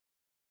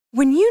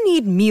When you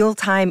need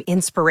mealtime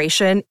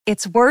inspiration,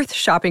 it's worth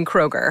shopping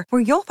Kroger,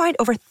 where you'll find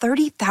over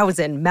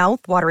 30,000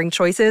 mouth-watering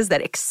choices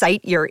that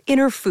excite your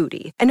inner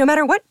foodie. And no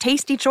matter what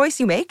tasty choice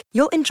you make,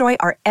 you'll enjoy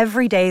our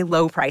everyday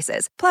low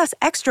prices, plus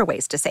extra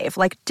ways to save,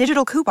 like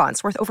digital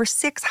coupons worth over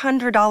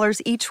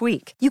 $600 each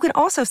week. You can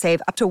also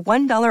save up to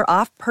 $1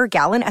 off per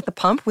gallon at the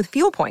pump with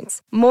fuel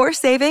points. More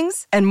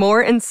savings and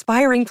more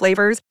inspiring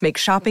flavors make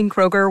shopping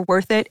Kroger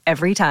worth it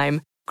every time.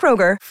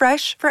 Kroger,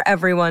 fresh for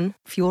everyone.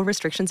 Fuel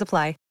restrictions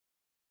apply.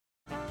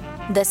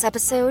 This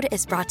episode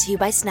is brought to you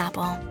by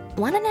Snapple.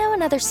 Want to know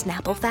another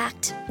Snapple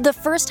fact? The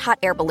first hot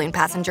air balloon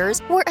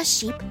passengers were a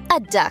sheep, a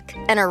duck,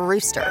 and a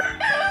rooster.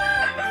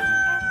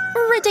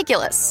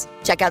 Ridiculous.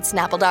 Check out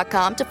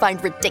Snapple.com to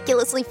find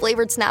ridiculously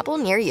flavored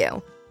Snapple near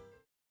you.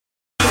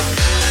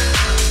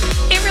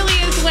 It really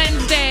is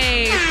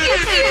Wednesday.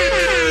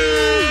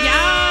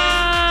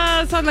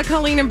 Yes, on the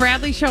Colleen and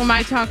Bradley Show,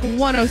 My Talk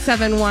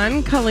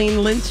 107.1.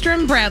 Colleen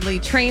Lindstrom, Bradley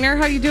Trainer.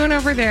 How you doing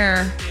over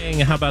there?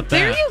 How about that?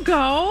 There you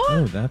go.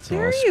 Oh, that's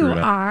there all you screwed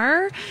up.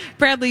 are.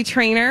 Bradley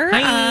Trainer.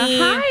 Hi.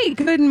 Hi.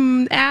 Good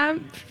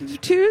Wednesday.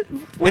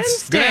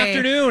 It's good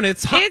afternoon.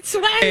 It's hump It's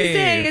Wednesday.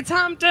 day. It's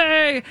hump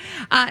day.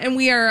 And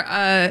we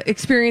are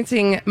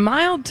experiencing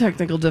mild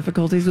technical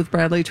difficulties with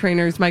Bradley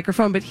Trainer's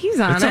microphone, but he's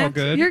on It's it. all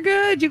good. You're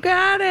good. You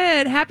got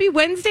it. Happy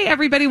Wednesday,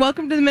 everybody.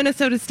 Welcome to the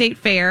Minnesota State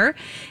Fair.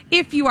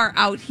 If you are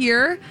out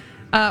here,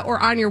 or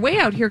on your way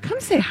out here, come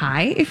say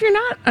hi. If you're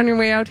not on your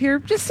way out here,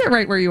 just sit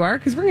right where you are,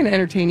 because we're going to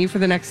entertain you for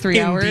the next 3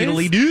 hours.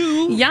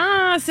 Indeedly-doo.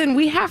 Yes, and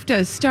we have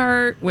to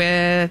start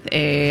with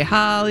a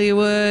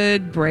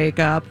Hollywood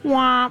breakup.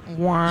 Womp,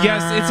 womp.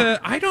 Yes,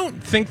 I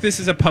don't think this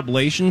is a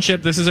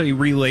publicationship. This is a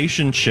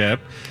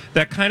relationship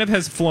that kind of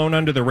has flown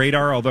under the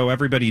radar, although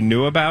everybody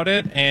knew about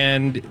it.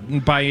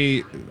 And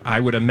I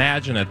would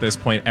imagine at this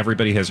point,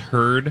 everybody has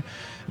heard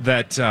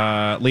that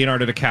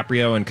Leonardo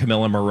DiCaprio and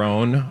Camilla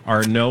Morrone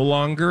are no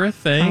longer a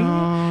thing.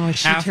 Oh,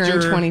 she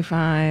turned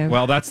 25.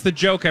 Well, that's the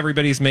joke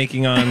everybody's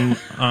making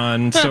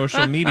on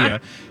social media.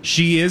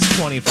 She is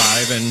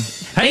 25, and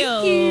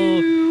Thank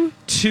you.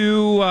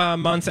 2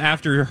 months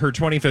after her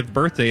 25th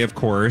birthday, of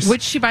course.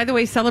 Which she, by the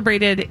way,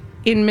 celebrated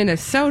in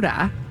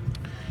Minnesota.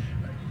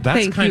 That's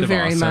Thank kind you of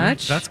very awesome.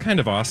 much. That's kind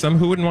of awesome.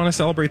 Who wouldn't want to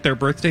celebrate their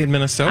birthday in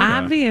Minnesota?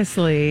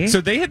 Obviously.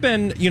 So they have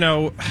been,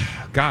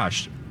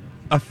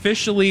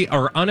 officially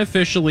or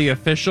unofficially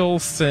official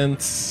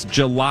since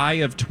July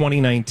of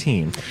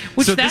 2019.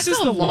 Which so that's this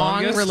is a the long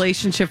longest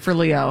relationship for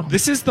Leo.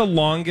 This is the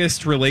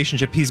longest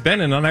relationship he's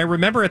been in, and I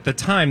remember at the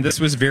time this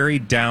was very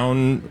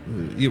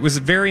down. It was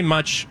very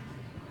much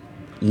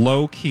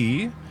low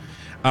key.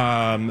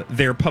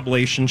 Their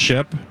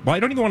publicationship. Well, I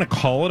don't even want to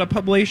call it a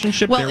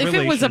publicationship. Well, their if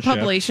it was a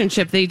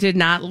relationship. publicationship, they did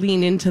not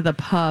lean into the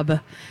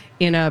pub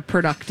in a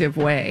productive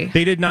way.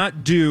 They did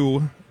not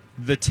do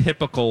the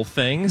typical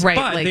things, Right,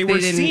 but like they were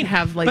didn't seen,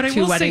 have but I like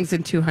 2 will weddings say,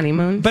 and 2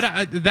 honeymoons.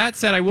 But that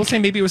said, I will say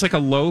maybe it was like a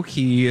low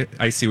key.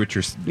 I see what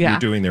you're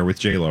doing there with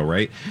J-Lo,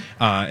 right?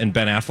 And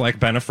Ben Affleck,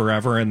 Ben of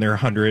Forever, and their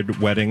 100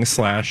 weddings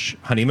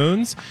 /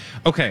 honeymoons.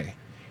 Okay.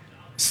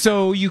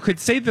 So you could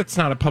say that's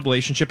not a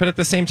publicationship, but at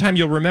the same time,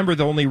 you'll remember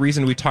the only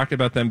reason we talked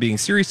about them being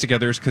serious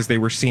together is because they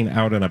were seen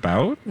out and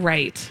about.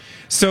 Right.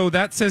 So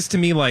that says to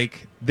me,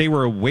 like, they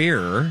were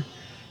aware.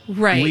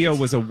 Right. Leo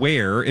was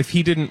aware. If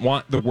he didn't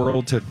want the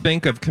world to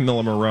think of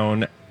Camilla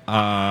Morrone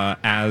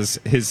as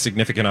his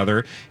significant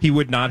other, he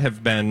would not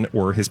have been,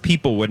 or his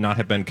people would not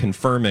have been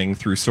confirming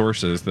through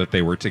sources that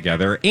they were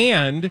together,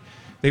 and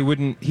he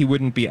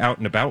wouldn't be out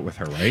and about with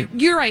her, right?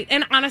 You're right.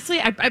 And honestly,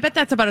 I bet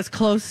that's about as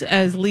close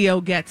as Leo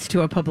gets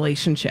to a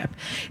publicationship.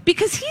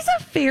 Because he's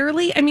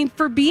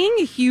for being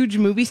a huge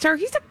movie star,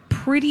 he's a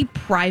pretty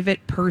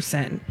private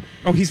person.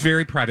 Oh, he's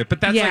very private, but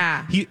that's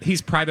Yeah. like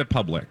he's private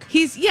public.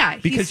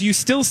 Because You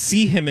still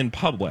see him in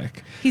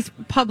public. he's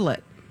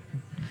public.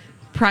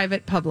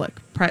 Private public.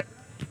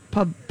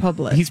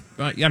 Public. He's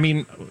private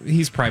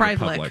Privelic.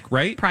 public,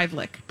 right?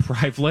 Privelic.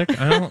 Privelic?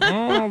 I don't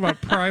know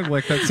about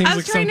Privelic. That seems I like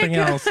was trying to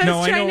something co- else. I was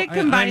No, I trying know. to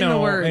combine the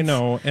words. I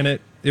know. And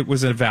it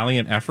was a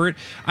valiant effort.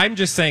 I'm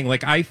just saying,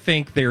 like, I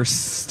think there's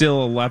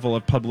still a level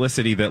of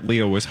publicity that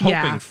Leo was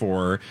hoping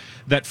for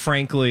that,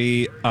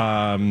 frankly,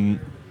 the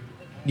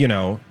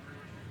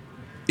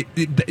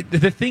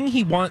thing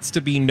he wants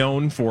to be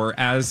known for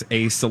as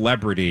a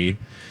celebrity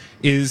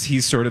is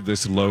he's sort of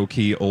this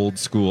low-key,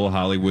 old-school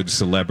Hollywood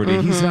celebrity.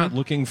 Mm-hmm. He's not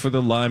looking for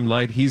the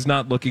limelight. He's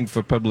not looking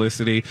for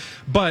publicity.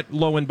 But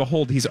lo and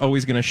behold, he's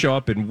always going to show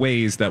up in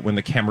ways that when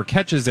the camera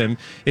catches him,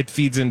 it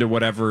feeds into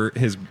whatever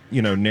his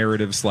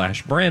narrative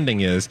 / branding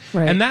is.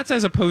 Right. And that's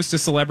as opposed to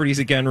celebrities,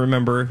 again,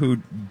 remember, who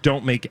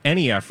don't make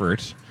any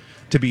effort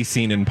to be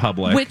seen in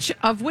public. Which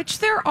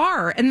there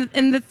are.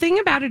 And the thing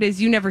about it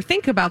is you never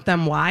think about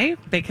them. Why?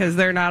 Because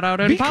they're not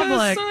out in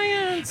public.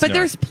 Science. But No.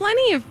 there's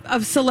plenty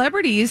of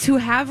celebrities who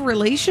have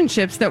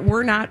relationships that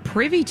we're not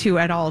privy to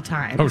at all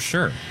times. Oh,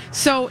 sure.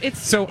 So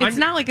it's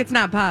not like it's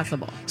not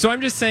possible. So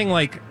I'm just saying,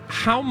 like,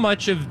 how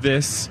much of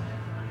this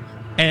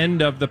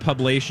end of the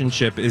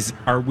publicationship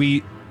are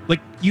we, like,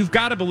 you've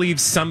got to believe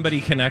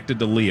somebody connected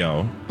to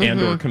Leo and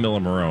or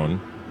Camilla Morrone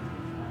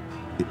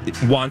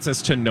wants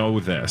us to know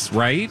this,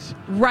 right?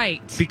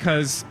 Right.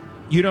 Because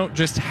you don't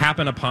just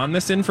happen upon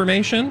this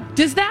information.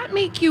 Does that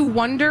make you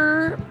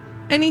wonder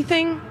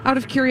anything out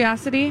of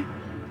curiosity?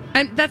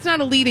 And that's not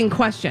a leading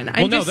question.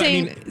 I'm just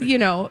saying,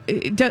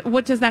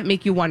 what does that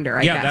make you wonder,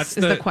 I guess,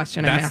 is the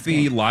question I'm asking. That's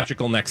the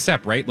logical next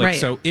step, right? Like,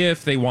 so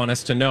if they want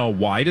us to know,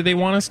 why do they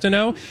want us to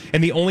know?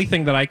 And the only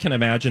thing that I can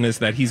imagine is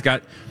that he's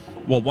got,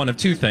 one of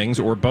two things,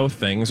 or both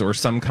things, or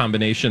some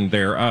combination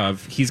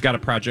thereof. He's got a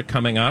project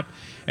coming up,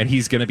 and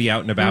he's going to be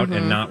out and about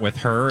and not with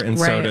her, and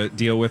so to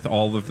deal with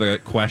all of the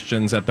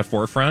questions at the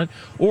forefront,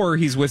 or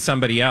he's with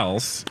somebody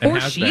else, and or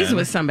she's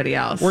with somebody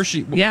else, or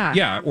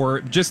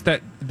or just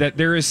that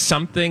there is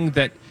something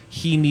that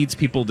he needs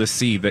people to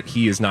see, that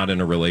he is not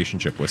in a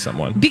relationship with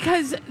someone,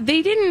 because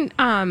they didn't.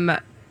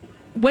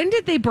 When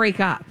did they break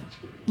up?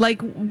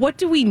 Like, what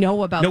do we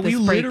know about this breakup?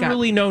 No, we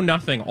literally know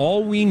nothing.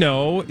 All we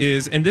know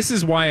is, and this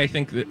is why I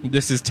think that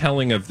this is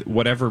telling of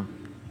whatever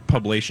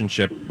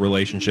relationship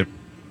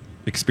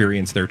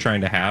experience they're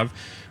trying to have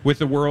with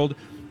the world.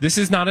 This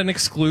is not an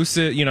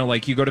exclusive,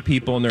 like you go to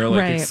people and they're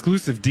like,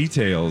 exclusive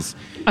details.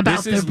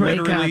 About the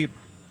breakup.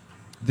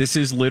 This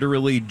is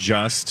literally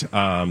just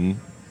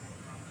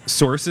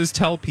sources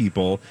tell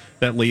people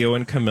that Leo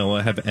and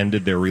Camilla have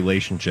ended their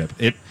relationship.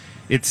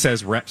 It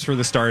says reps for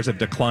the stars have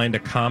declined to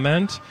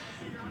comment,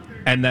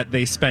 and that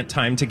they spent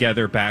time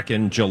together back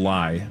in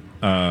July.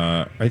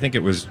 I think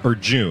it was, or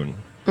June.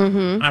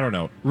 I don't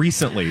know.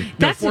 Recently.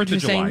 That's 4th of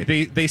July.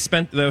 They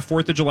spent the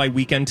 4th of July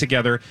weekend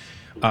together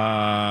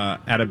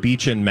at a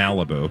beach in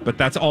Malibu. But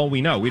that's all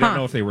we know. We don't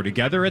know if they were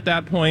together at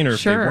that point or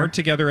if they weren't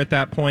together at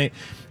that point.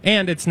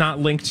 And it's not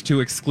linked to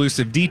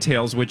exclusive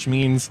details, which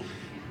means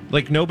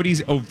like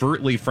nobody's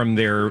overtly from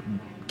their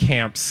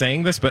camp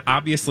saying this, but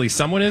obviously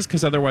someone is,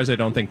 because otherwise I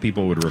don't think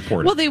people would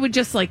report it. Well, they would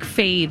just like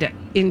fade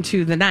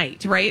into the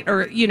night, right?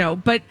 Or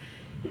but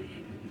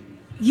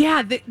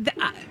yeah, it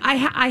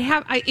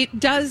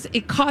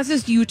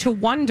causes you to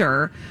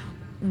wonder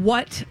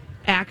what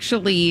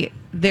actually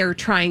they're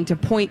trying to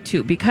point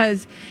to,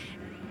 because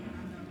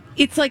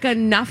it's like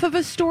enough of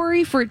a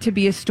story for it to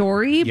be a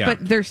story, but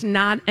there's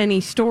not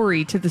any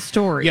story to the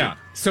story. Yeah.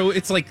 So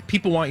it's like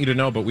people want you to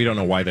know, but we don't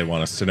know why they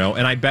want us to know.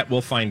 And I bet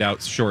we'll find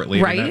out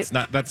shortly. Right.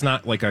 And that's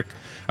not like a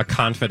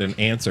confident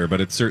answer, but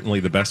it's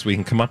certainly the best we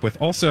can come up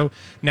with. Also,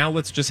 now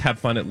let's just have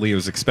fun at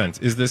Leo's expense.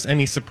 Is this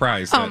any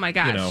surprise that, my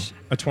gosh,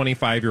 a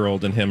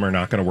 25-year-old and him are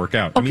not going to work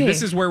out? Okay. I mean,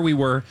 this is where we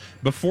were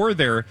before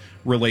their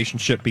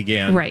relationship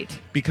began. Right.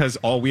 Because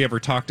all we ever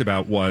talked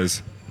about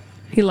was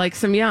he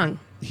likes them young.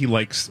 He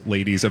likes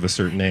ladies of a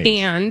certain age.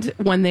 And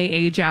when they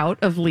age out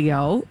of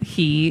Leo,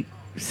 he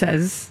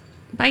says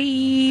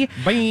bye.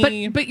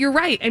 But you're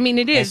right. I mean,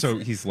 it is. Also,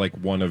 he's like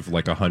one of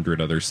like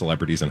 100 other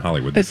celebrities in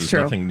Hollywood. This is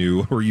nothing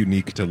new or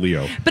unique to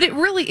Leo. But it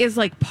really is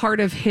like part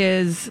of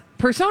his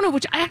persona,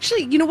 which I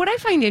actually, what I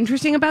find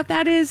interesting about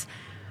that is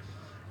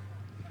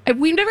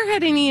we've never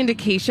had any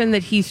indication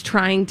that he's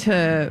trying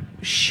to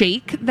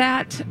shake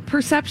that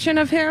perception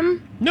of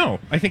him. No,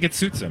 I think it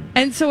suits him.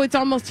 And so it's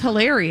almost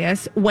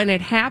hilarious when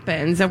it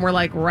happens and we're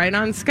like, right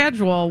on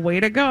schedule, way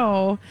to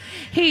go.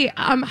 Hey,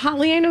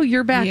 Holly, I know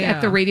you're back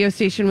at the radio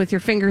station with your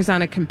fingers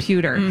on a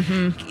computer.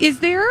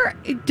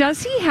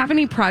 Does he have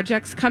any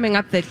projects coming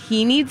up that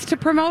he needs to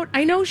promote?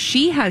 I know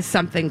she has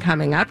something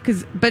coming up,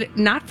 but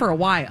not for a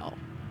while.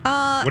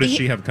 What does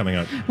she have coming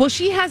up? Well,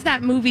 she has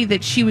that movie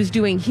that she was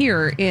doing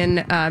here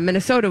in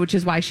Minnesota, which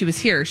is why she was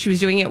here. She was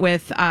doing it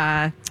with,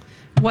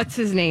 what's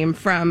his name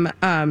from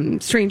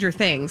Stranger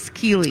Things,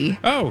 Keeley.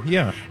 Oh,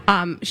 yeah.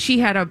 She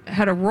had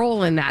a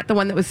role in that, the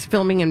one that was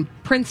filming in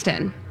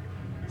Princeton.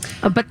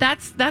 But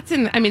that's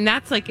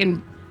like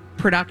in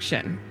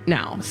production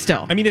now,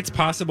 still. I mean, it's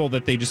possible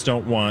that they just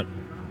don't want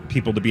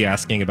people to be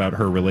asking about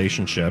her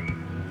relationship.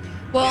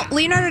 Well,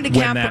 Leonardo DiCaprio...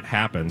 When that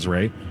happens,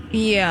 right?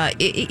 Yeah,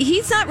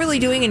 he's not really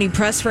doing any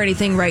press for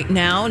anything right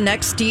now.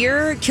 Next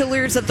year,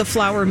 Killers of the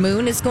Flower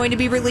Moon is going to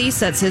be released.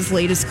 That's his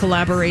latest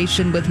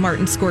collaboration with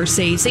Martin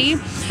Scorsese.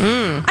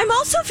 I'm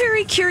also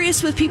very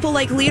curious with people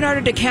like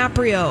Leonardo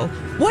DiCaprio.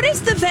 What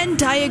is the Venn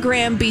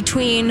diagram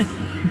between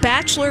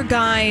Bachelor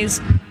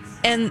guys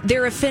and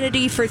their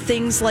affinity for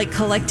things like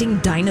collecting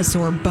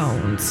dinosaur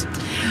bones?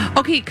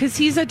 Okay, because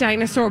he's a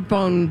dinosaur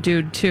bone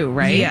dude too,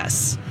 right?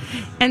 Yes.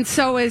 And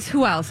so is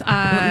who else?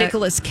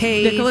 Nicolas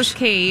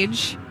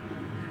Cage.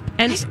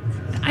 And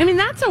I mean,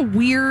 that's a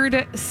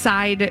weird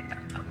side,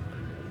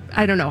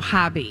 I don't know,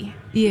 hobby.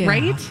 Yeah.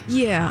 Right?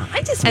 Yeah.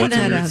 I just want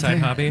that out there.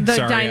 Hobby?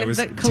 Sorry, I was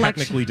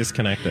technically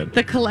disconnected.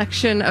 The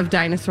collection of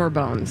dinosaur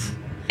bones.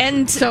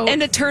 And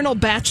eternal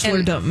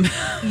bachelordom.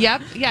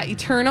 Yep. Yeah.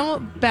 Eternal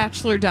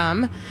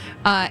bachelordom.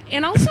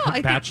 And also, I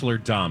think.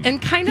 Bachelordom.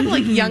 And kind of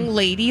like young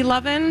lady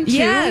loving, too.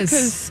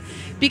 Yes.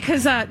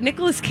 Because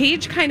Nicolas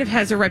Cage kind of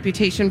has a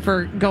reputation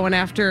for going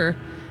after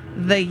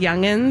the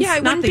youngins. Yeah,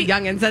 not the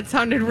youngins. That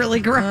sounded really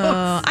gross.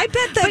 I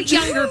bet that. But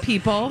younger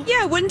people.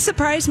 Yeah, it wouldn't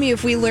surprise me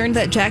if we learned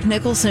that Jack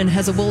Nicholson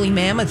has a woolly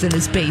mammoth in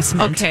his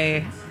basement.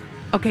 Okay.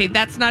 Okay,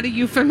 that's not a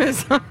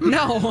euphemism.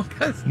 No.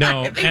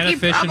 No, I think Anna he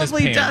Fish in his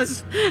probably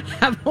pants. does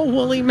have a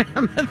woolly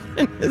mammoth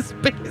in his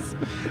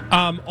basement.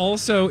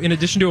 Also, in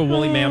addition to a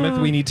woolly mammoth,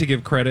 we need to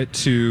give credit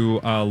to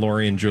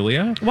Lori and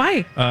Julia.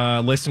 Why?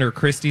 Listener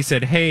Christy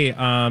said, hey,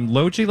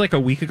 Logie like a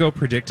week ago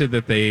predicted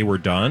that they were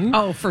done.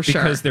 Oh, for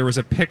sure. Because there was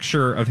a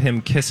picture of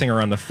him kissing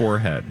her on the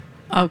forehead.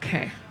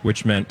 Okay.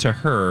 Which meant to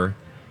her,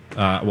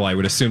 well, I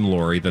would assume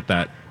Lori,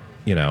 that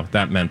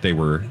meant they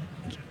were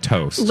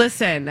toast.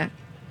 Listen,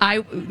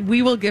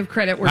 we will give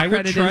credit where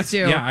credit is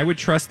due. Yeah, I would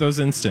trust those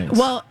instincts.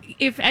 Well,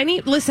 if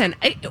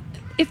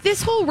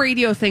this whole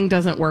radio thing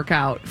doesn't work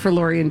out for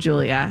Lori and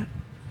Julia,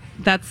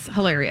 that's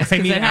hilarious. I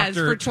mean, it has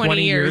after for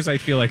 20 years. I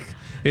feel like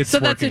it's so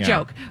that's a working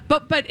joke.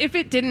 out. But if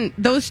it didn't,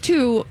 those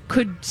two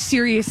could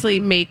seriously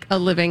make a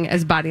living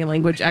as body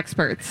language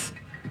experts.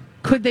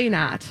 Could they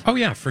not? Oh,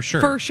 yeah, for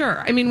sure. For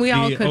sure. I mean, we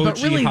all could,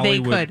 but really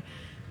Hollywood they could.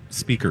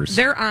 Speakers.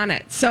 They're on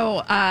it.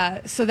 So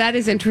that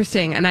is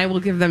interesting, and I will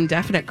give them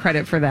definite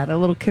credit for that. A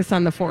little kiss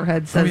on the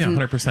forehead says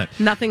 100%.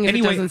 Nothing if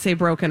it doesn't say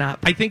broken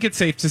up. I think it's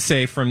safe to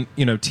say from,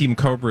 Team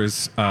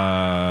Cobra's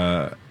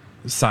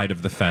side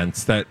of the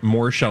fence that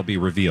more shall be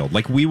revealed.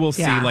 Like, we will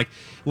see,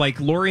 like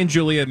Lori and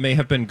Julia may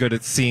have been good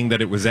at seeing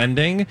that it was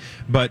ending,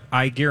 but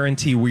I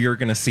guarantee we are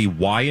going to see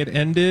why it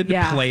ended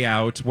play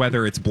out,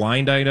 whether it's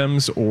blind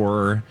items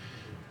or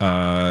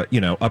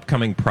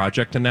upcoming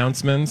project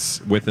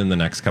announcements within the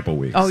next couple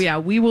weeks. Oh yeah,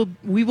 we will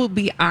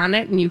be on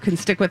it, and you can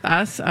stick with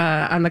us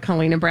on the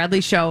Colleen and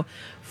Bradley show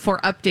for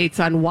updates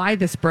on why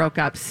this broke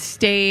up.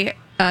 Stay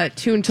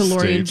tuned to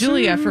Lori and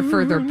Julia for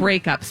further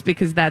breakups,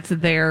 because that's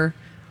their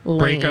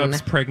lane.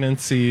 Breakups,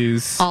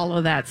 pregnancies, all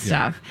of that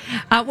stuff.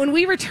 When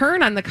we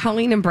return on the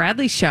Colleen and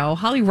Bradley show,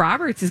 Holly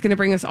Roberts is going to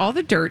bring us all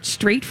the dirt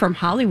straight from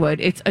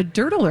Hollywood. It's a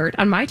Dirt Alert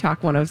on My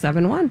Talk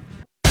 107.1.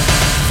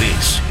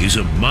 This is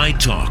a My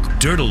Talk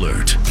Dirt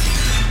Alert.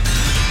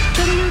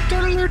 Dirt Alert,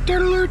 Dirt Alert,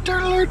 Dirt Alert,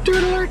 Dirt Alert,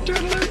 Dirt Alert, Dirt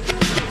Alert.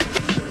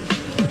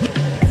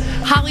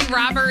 Holly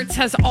Roberts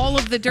has all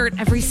of the dirt,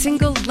 every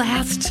single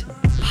last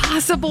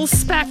possible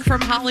speck from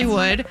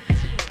Hollywood.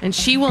 And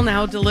she will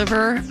now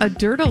deliver a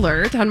Dirt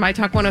Alert on My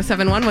Talk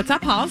 107.1. What's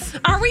up, Halls?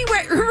 Are we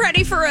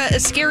ready for a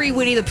scary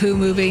Winnie the Pooh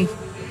movie?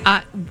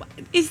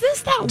 Is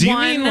this that Do you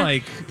one? mean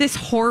like this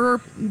horror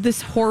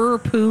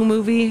Pooh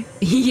movie?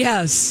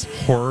 Yes,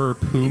 horror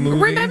Pooh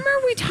movie. Remember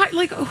we talked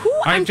who?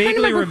 I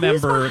vaguely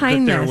remember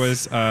that there this?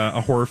 was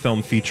a horror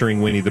film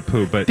featuring Winnie the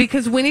Pooh, but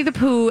because Winnie the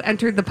Pooh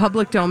entered the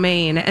public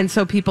domain, and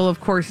so people, of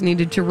course,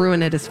 needed to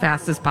ruin it as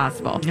fast as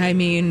possible. I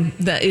mean,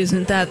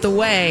 isn't that the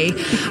way?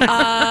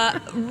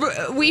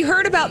 We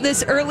heard about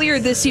this earlier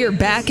this year.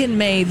 Back in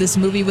May, this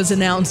movie was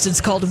announced.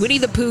 It's called Winnie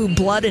the Pooh: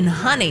 Blood and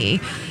Honey.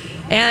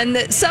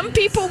 And some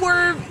people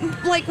were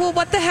like, well,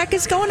 what the heck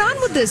is going on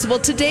with this? Well,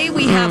 today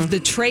we have the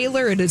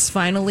trailer. It is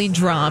finally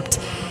dropped.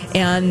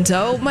 And,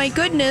 oh, my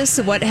goodness,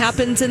 what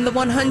happens in the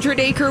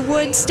 100-acre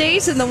wood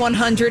stays in the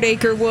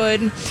 100-acre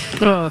wood.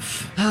 Yeah.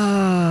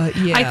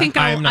 I think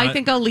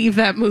I'll leave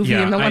that movie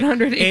in the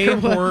 100-acre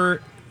wood.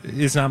 Horror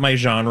is not my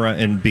genre,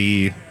 and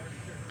B,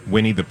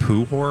 Winnie the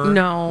Pooh horror.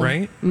 No.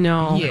 Right?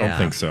 No. I don't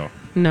think so.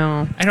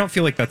 No. I don't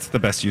feel like that's the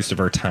best use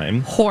of our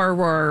time.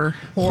 Horror.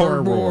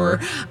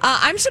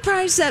 I'm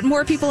surprised that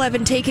more people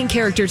haven't taken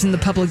characters in the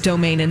public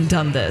domain and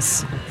done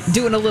this.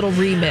 Doing a little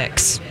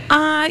remix.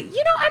 I'm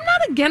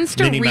not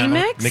against a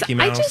remix. Mickey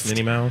Mouse,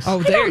 Minnie Mouse.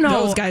 Oh, don't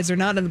know. Those guys are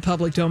not in the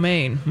public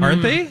domain.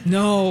 Aren't they?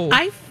 No.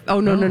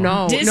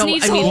 No.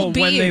 Disney's whole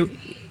being.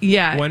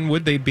 When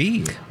would they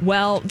be?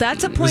 Well,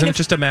 that's a point. Isn't it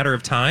just a matter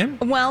of time?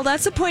 Well,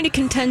 that's a point of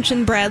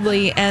contention,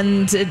 Bradley.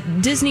 And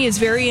Disney is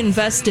very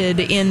invested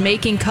in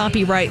making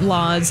copyright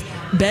laws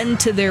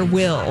bend to their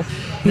will.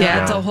 Yeah,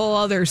 that's a whole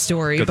other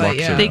story. Good luck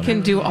to them. They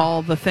can do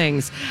all the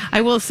things. I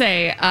will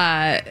say,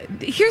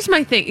 here's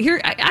my thing.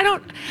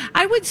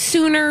 I would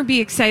sooner be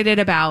excited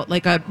about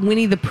like a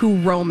Winnie the Pooh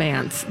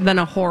romance than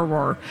a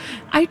horror.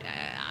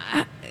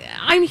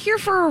 I'm here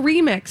for a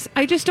remix.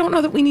 I just don't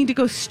know that we need to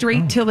go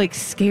straight to like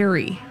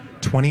scary.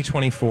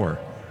 2024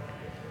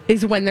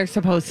 is when they're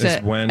supposed to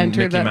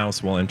enter Mickey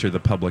Mouse will enter the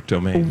public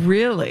domain.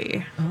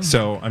 Really?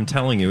 So I'm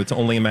telling you, it's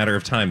only a matter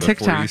of time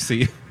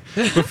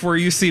before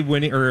you see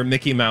Winnie or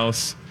Mickey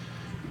Mouse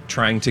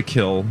trying to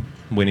kill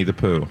Winnie the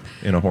Pooh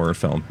in a horror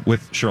film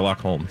with Sherlock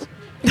Holmes.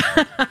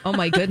 Oh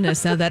my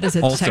goodness! Now that is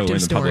a also detective in the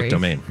story. public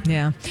domain.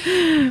 Yeah,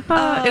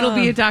 it'll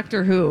be a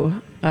Doctor Who.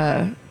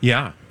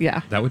 Yeah,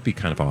 yeah, that would be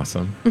kind of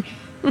awesome.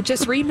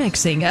 Just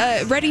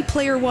remixing. Ready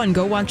Player One.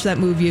 Go watch that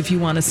movie if you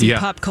want to see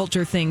pop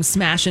culture things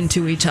smash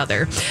into each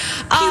other.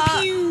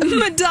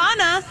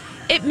 Madonna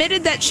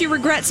admitted that she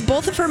regrets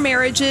both of her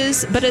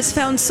marriages, but has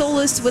found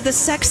solace with a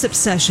sex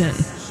obsession.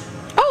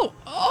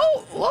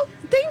 Well,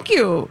 thank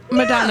you,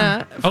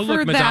 Madonna.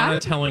 Look, Madonna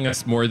telling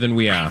us more than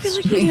we asked.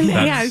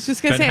 I was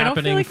just going to say, I don't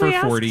feel like for we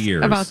 40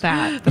 years about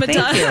that.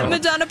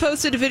 Madonna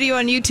posted a video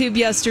on YouTube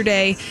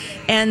yesterday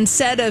and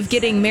said of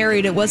getting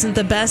married, it wasn't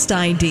the best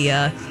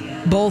idea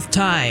both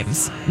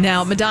times.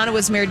 Now, Madonna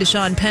was married to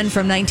Sean Penn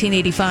from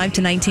 1985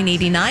 to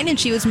 1989, and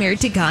she was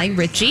married to Guy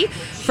Ritchie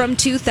from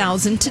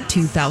 2000 to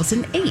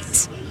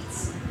 2008.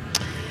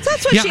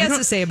 That's what she has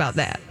to say about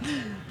that.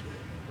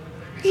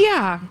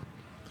 Yeah.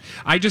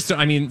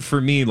 I mean, for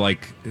me,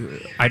 like,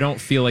 I don't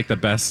feel like the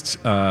best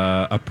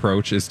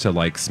approach is to,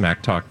 like,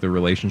 smack talk the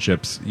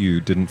relationships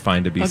you didn't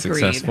find to be Agreed.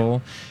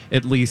 successful,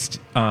 at least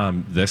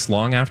this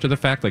long after the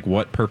fact. Like,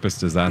 what purpose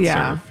does that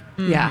serve?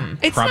 Yeah.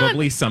 It's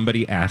Probably not,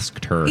 somebody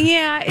asked her.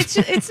 yeah,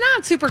 it's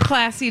not super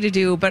classy to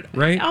do, but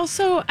Right?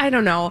 also, I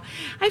don't know.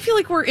 I feel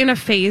like we're in a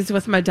phase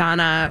with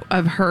Madonna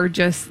of her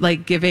just,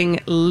 like, giving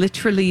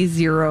literally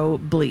zero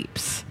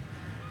bleeps.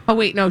 Oh,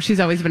 wait, no, she's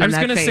always been I in was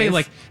that going to phase. say,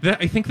 like,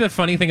 I think the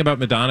funny thing about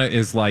Madonna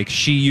is, like,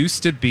 she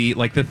used to be,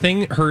 like, the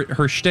thing,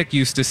 her shtick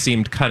used to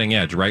seem cutting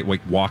edge, right?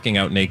 Like, walking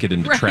out naked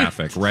into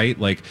traffic, right?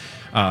 Like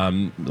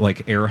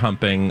air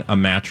humping a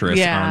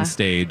mattress on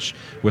stage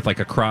with, like,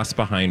 a cross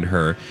behind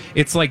her.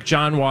 It's like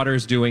John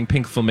Waters doing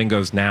Pink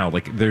Flamingos now.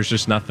 Like, there's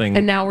just nothing.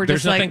 And now we're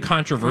there's just nothing like,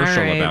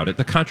 controversial all right. about it.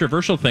 The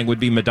controversial thing would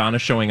be Madonna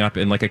showing up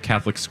in, like, a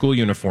Catholic school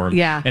uniform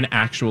and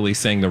actually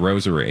saying the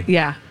rosary.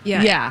 Yeah.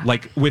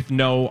 Like, with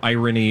no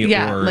irony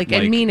or like,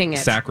 and meaning it.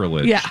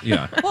 Sacrilege.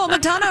 Yeah. Well,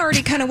 Madonna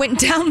already kind of went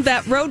down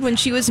that road when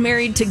she was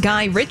married to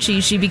Guy Ritchie.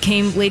 She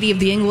became Lady of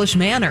the English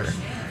Manor.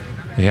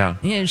 Yeah.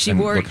 Yeah, she and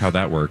wore. Look how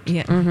that worked.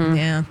 Yeah.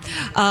 Yeah.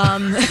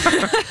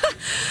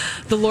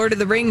 The Lord of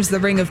the Rings, The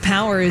Ring of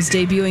Power, is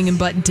debuting in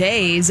but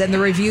days, and the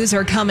reviews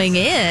are coming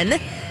in.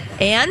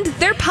 And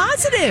they're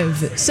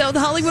positive. So the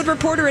Hollywood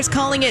Reporter is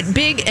calling it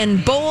big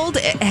and bold.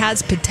 It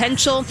has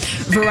potential.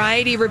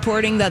 Variety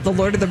reporting that The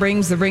Lord of the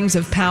Rings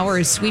of Power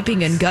is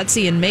sweeping and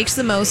gutsy and makes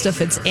the most of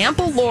its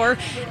ample lore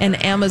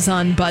and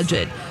Amazon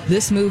budget.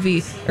 This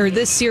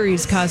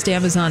series cost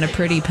Amazon a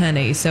pretty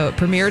penny. So it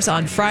premieres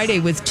on Friday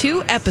with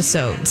 2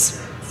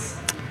 episodes.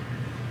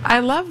 I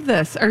love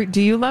this. Or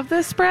do you love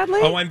this,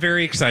 Bradley? Oh, I'm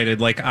very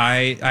excited. Like,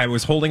 I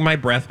was holding my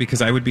breath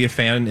because I would be a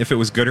fan if it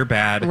was good or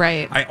bad.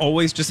 Right. I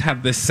always just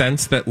have this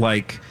sense that,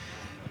 like,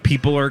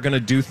 people are going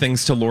to do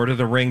things to Lord of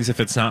the Rings if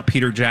it's not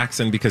Peter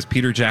Jackson, because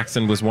Peter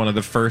Jackson was one of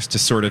the first to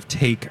sort of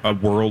take a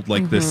world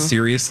like this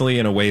seriously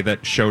in a way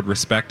that showed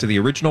respect to the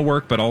original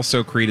work, but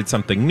also created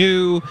something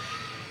new.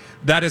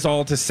 That is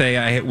all to say,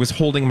 I was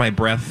holding my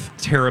breath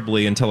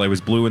terribly until I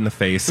was blue in the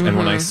face. And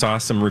when I saw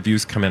some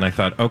reviews come in, I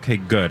thought, okay,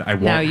 good. I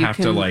won't have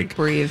to, like,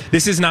 breathe.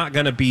 This is not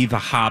going to be The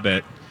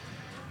Hobbit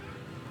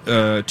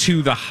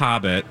to The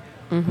Hobbit.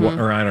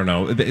 Or I don't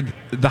know.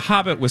 The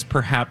Hobbit was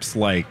perhaps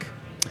like,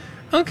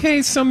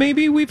 okay, so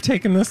maybe we've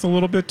taken this a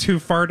little bit too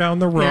far down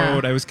the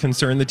road. I was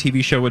concerned the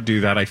TV show would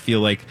do that. I feel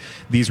like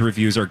these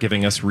reviews are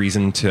giving us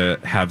reason to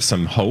have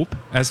some hope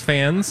as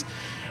fans.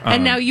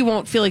 And now you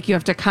won't feel like you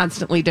have to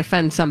constantly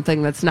defend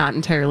something that's not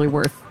entirely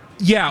worth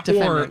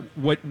defending. Or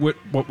what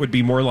would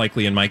be more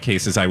likely in my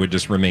case is I would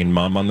just remain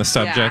mum on the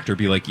subject or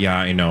be like, yeah,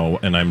 I know,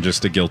 and I'm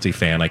just a guilty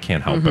fan. I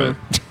can't help it.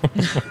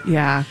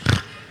 Yeah.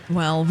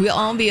 Well, we'll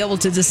all be able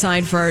to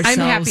decide for ourselves.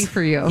 I'm happy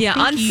for you. Yeah,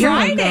 Thank on you.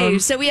 Friday.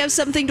 So we have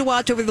something to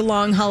watch over the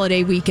long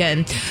holiday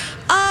weekend.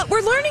 We're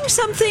learning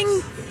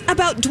something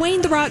about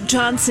Dwayne "The Rock"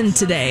 Johnson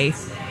today.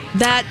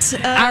 That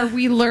are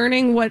we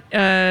learning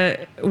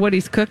what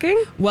he's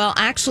cooking? Well,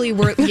 actually,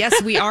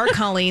 we are,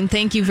 Colleen.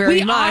 Thank you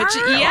very much.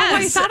 Are? Yes, oh,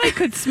 I thought I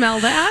could smell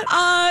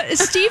that.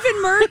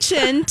 Stephen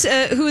Merchant,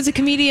 who is a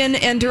comedian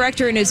and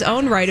director in his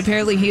own right,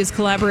 apparently he has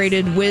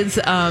collaborated with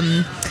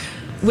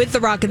The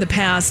Rock in the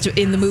past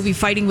in the movie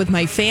Fighting with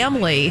My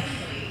Family.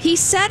 He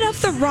said of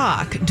The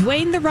Rock,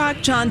 Dwayne "The Rock"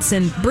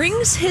 Johnson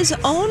brings his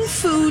own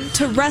food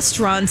to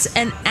restaurants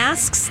and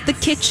asks the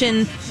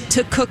kitchen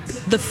to cook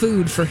the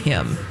food for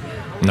him.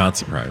 Not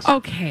surprised.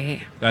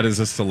 Okay. That is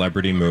a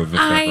celebrity move if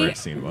I've ever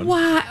seen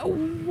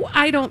one.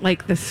 I don't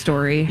like this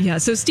story. Yeah,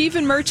 so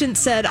Stephen Merchant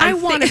said... I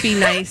want to be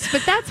nice,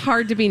 but that's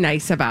hard to be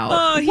nice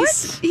about.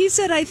 He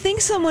said, I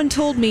think someone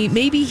told me,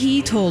 maybe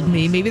he told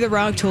me, maybe The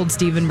Rock told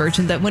Stephen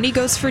Merchant that when he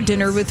goes for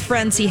dinner with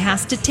friends, he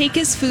has to take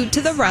his food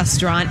to the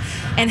restaurant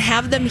and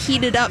have them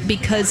heat it up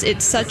because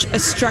it's such a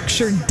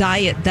structured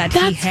diet that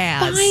he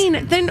has.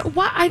 Fine. Then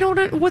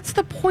what? What's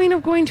the point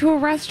of going to a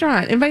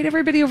restaurant? Invite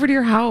everybody over to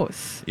your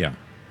house. Yeah.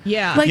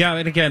 Yeah. Yeah,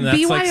 and again,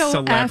 that's like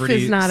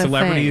celebrities.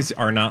 Celebrities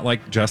are not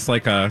like just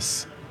like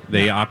us.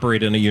 They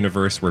operate in a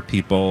universe where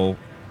people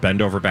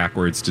bend over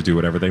backwards to do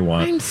whatever they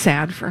want. I'm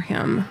sad for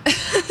him.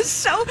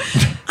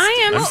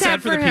 I'm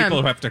sad for the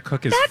people who have to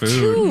cook his food.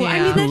 Too. Yeah. I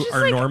mean, that's who just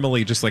are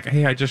normally just like,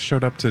 hey, I just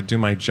showed up to do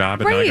my job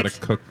and now I got to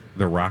cook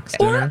The Rock's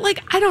dinner. Or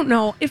like, I don't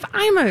know, if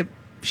I'm a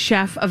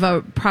chef of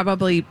a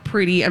probably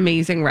pretty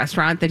amazing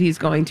restaurant that he's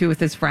going to with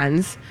his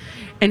friends,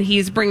 and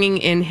he's bringing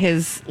in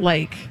his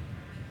like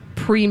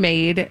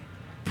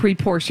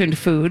pre-portioned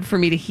food for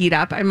me to heat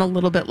up, I'm a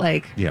little bit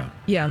like, Yeah.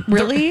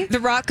 Really?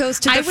 The Rock goes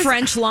to the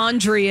French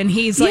Laundry and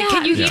he's like,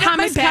 can you heat up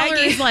my Thomas Keller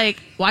baggie? is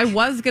like, well, I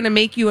was going to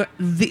make you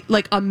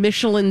a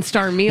Michelin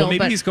star meal, Well, maybe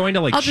but he's going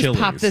to like I'll Chili's. just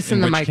pop this in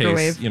the which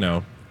microwave.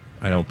 Case,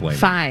 I don't blame him.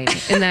 Fine.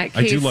 In that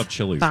case, I do love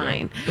Chili's.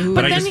 Fine.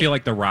 But I then just feel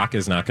like The Rock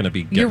is not going to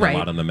be You're getting right. a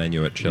lot on the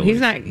menu at Chili's.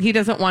 He's not. He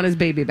doesn't want his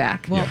baby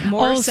back. Well,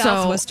 more Also-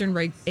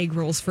 Southwestern egg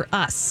rolls for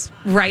us.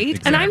 Right?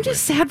 And I'm Exactly.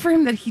 just sad for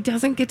him that he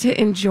doesn't get to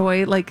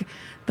enjoy like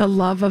the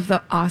love of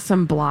the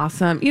awesome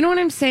blossom. You know what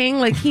I'm saying?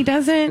 Like he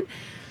doesn't.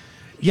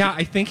 Yeah,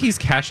 I think he's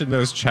cashing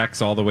those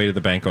checks all the way to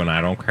the bank, and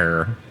I don't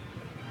care.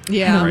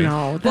 Yeah. I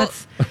don't know.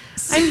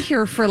 I'm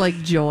here for like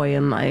joy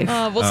in life.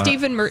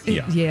 Stephen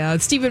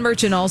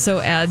Merchant also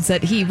adds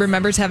that he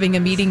remembers having a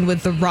meeting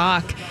with The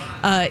Rock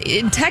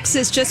in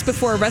Texas just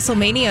before a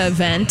WrestleMania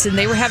event, and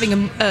they were having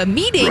a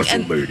meeting.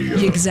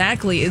 WrestleMania.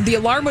 Exactly. The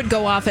alarm would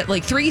go off at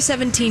like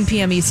 3:17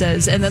 p.m., he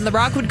says, and then The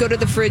Rock would go to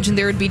the fridge and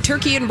there would be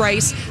turkey and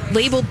rice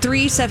labeled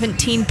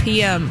 3:17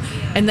 p.m.,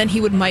 and then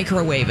he would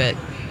microwave it.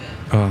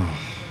 Oh,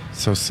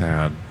 so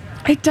sad.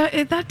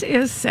 That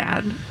is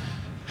sad.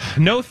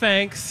 No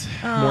thanks.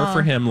 More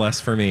for him, less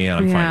for me.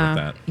 I'm fine with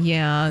that.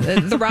 Yeah.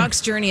 The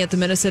Rock's journey at the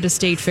Minnesota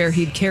State Fair,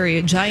 he'd carry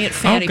a giant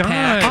fanny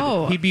pack.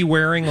 Oh. He'd be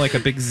wearing like a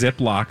big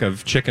Ziploc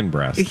of chicken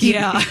breast.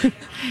 Yeah.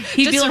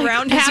 He'd Just be like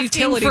around his asking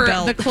utility for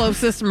belt. the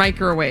closest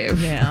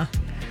microwave. Yeah.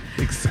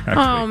 Exactly.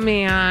 Oh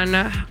man.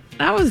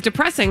 That was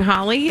depressing,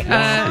 Holly.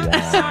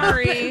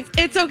 Sorry.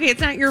 It's okay.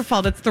 It's not your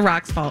fault. It's The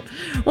Rock's fault.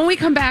 When we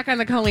come back on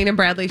the Colleen and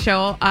Bradley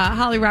show,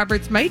 Holly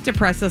Roberts might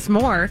depress us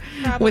more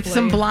with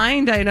some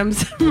blind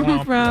items.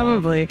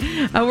 Probably.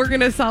 We're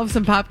going to solve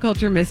some pop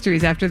culture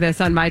mysteries after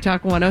this on My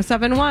Talk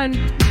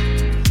 1071.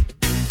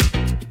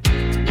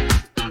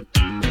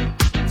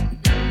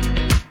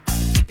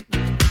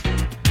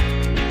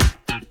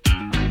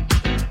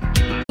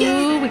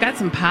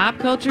 Some pop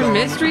culture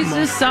mysteries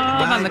to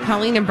solve on the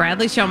Colleen and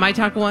Bradley show, My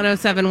Talk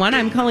 1071.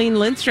 I'm Colleen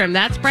Lindstrom.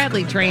 That's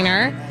Bradley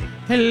Trainer.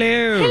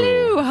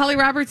 Hello. Holly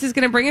Roberts is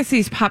going to bring us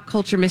these pop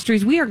culture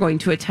mysteries. We are going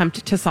to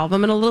attempt to solve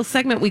them in a little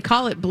segment. We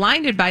call it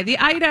Blinded by the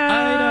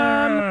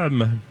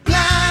Item.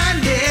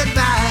 Blinded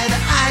by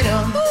the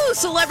item. Ooh,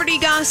 celebrity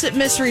gossip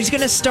mystery is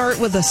going to start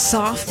with a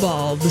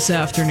softball this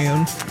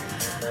afternoon.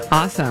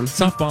 Awesome.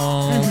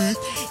 Softballs.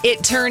 Mm-hmm.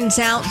 It turns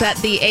out that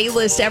the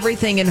A-list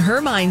everything in her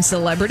mind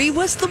celebrity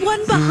was the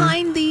one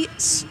behind the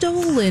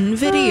stolen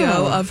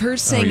video of her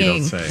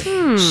singing. You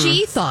don't say.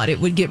 She thought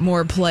it would get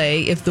more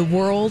play if the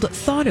world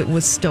thought it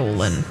was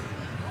stolen.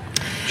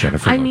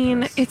 Jennifer I Lopez.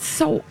 mean, it's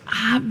so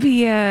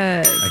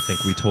obvious. I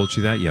think we told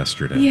you that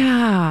yesterday.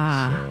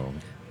 Yeah. So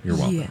you're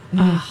welcome. Yeah.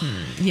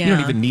 Mm-hmm. Yeah. You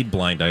don't even need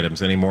blind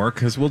items anymore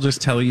because we'll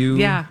just tell you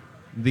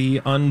the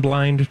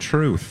unblind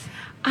truth.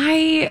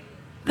 Is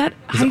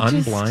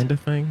unblind a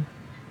thing?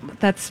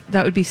 That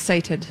would be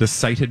cited. The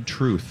cited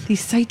truth. The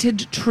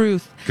cited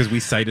truth. Because we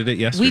cited it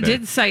yesterday. We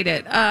did cite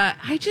it.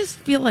 I just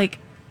feel like,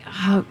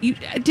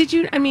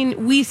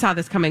 we saw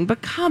this coming,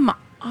 but come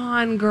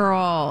on,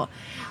 girl.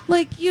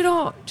 Like, you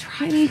don't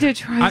need to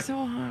try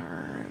so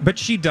hard. But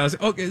she does.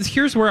 Oh,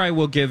 here's where I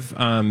will give,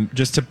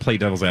 just to play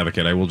devil's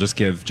advocate, I will just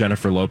give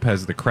Jennifer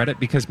Lopez the credit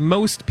because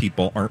most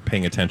people aren't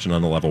paying attention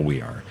on the level we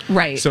are.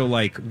 Right. So,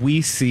 like,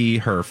 we see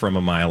her from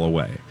a mile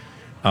away.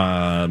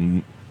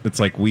 It's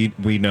like we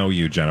know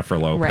you, Jennifer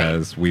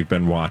Lopez. Right. We've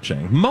been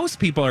watching. Most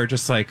people are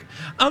just like,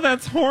 oh,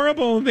 that's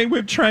horrible. They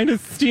were trying to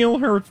steal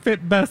her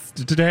Fit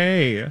Best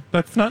today.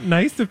 That's not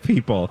nice of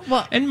people.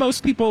 Well, and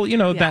most people,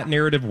 that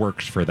narrative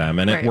works for them,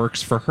 and it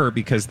works for her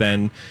because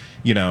then,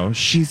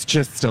 she's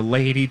just a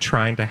lady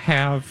trying to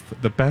have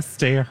the best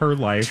day of her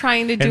life,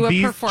 trying to do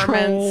a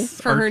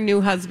performance for her new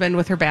husband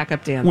with her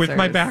backup dancers. With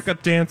my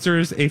backup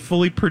dancers, a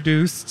fully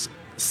produced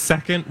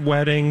second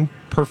wedding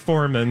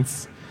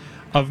performance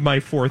of my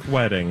fourth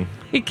wedding.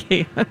 I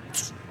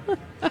can't.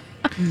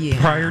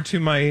 Prior to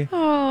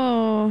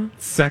my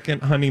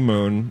second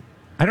honeymoon.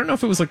 I don't know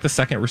if it was like the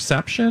second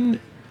reception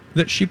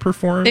that she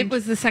performed. It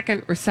was the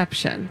second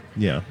reception.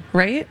 Yeah.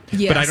 Right?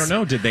 Yes. But I don't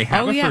know. Did they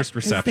have a first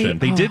reception?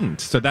 They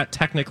didn't. So that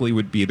technically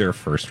would be their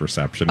first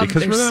reception.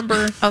 Because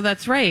remember... Oh,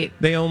 that's right.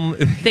 They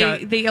eloped.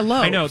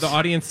 I know. The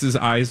audience's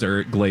eyes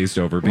are glazed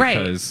over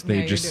because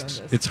they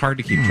just... It's hard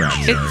to keep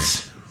track.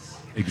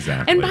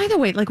 Exactly. And by the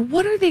way,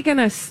 what are they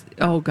gonna?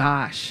 Oh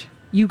gosh,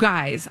 you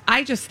guys!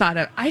 I just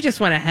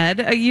went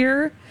ahead a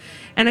year,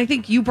 and I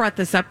think you brought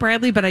this up,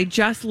 Bradley. But I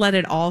just let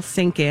it all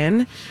sink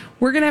in.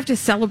 We're gonna have to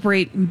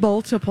celebrate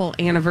multiple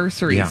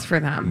anniversaries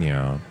for them.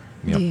 Yeah.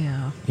 Yep.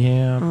 Yeah.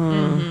 Yeah.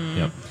 Mm-hmm.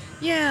 Yep.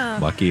 Yeah.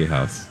 Lucky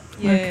us.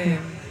 Yeah.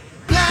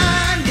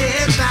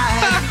 Blinded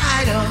by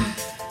item.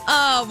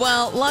 Oh,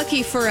 well,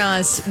 lucky for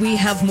us, we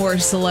have more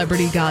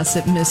celebrity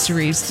gossip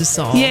mysteries to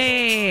solve.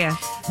 Yeah.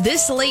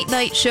 This late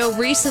night show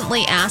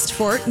recently asked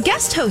for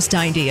guest host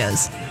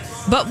ideas.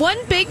 But one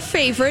big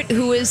favorite,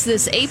 who is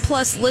this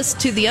A-plus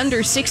list to the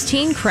under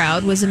 16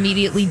 crowd, was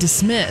immediately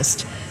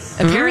dismissed.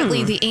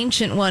 Apparently, the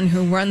ancient one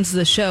who runs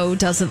the show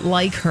doesn't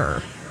like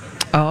her.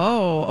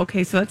 Oh,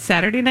 okay. So that's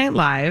Saturday Night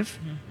Live.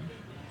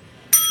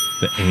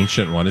 The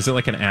ancient one. Is it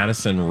like an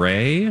Addison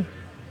Rae?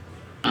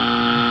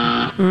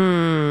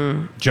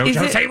 JoJo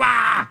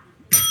Siwa!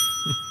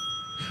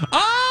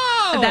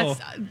 Oh!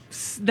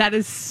 That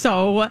is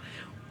so...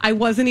 I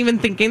wasn't even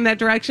thinking that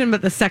direction,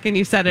 but the second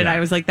you said it,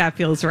 I was like, that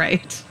feels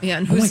right. Yeah,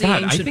 and oh my who's the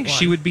God, ancient I think one?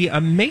 she would be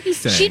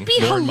amazing. She'd be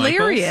Lorne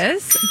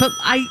hilarious,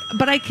 Michaels.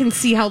 but I can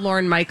see how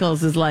Lorne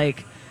Michaels is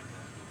like...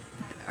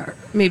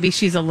 Maybe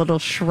she's a little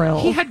shrill.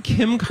 He had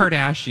Kim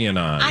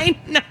Kardashian on. I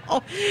know,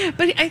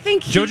 but I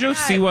think JoJo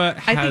Siwa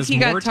has I think he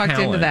got more talked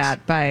talent. into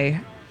that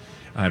by...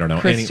 I don't know.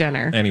 Kris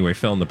Jenner. Anyway,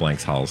 fill in the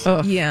blanks, Halls.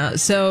 Oh. Yeah,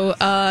 so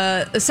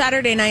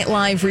Saturday Night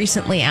Live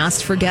recently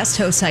asked for guest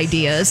host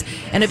ideas,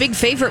 and a big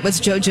favorite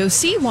was JoJo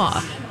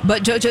Siwa.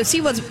 But JoJo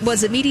Siwa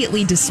was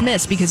immediately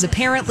dismissed because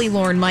apparently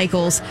Lorne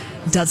Michaels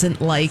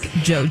doesn't like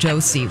JoJo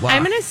Siwa.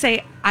 I'm going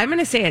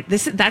to say it.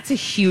 That's a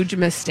huge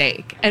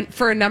mistake, and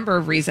for a number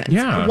of reasons.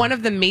 Yeah. One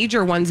of the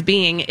major ones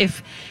being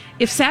if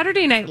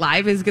Saturday Night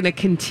Live is going to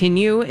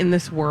continue in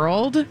this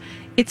world,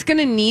 it's going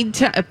to need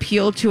to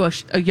appeal to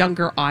a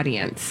younger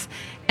audience.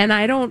 And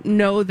I don't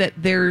know that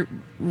they're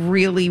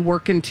really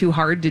working too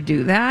hard to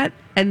do that,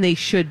 and they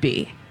should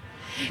be.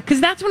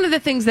 Because that's one of the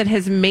things that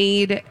has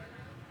made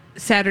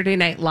Saturday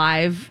Night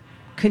Live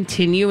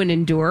continue and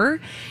endure,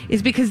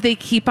 is because they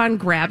keep on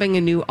grabbing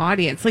a new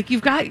audience. Like,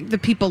 you've got the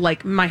people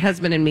like my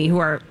husband and me who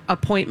are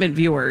appointment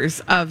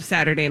viewers of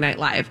Saturday Night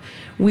Live.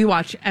 We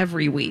watch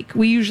every week.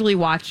 We usually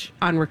watch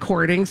on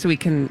recording so we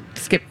can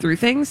skip through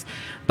things,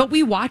 but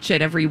we watch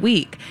it every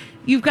week.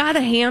 You've got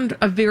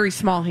a very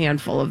small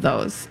handful of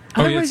those.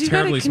 Otherwise, you've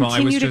got to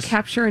continue to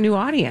capture a new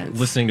audience.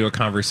 Listening to a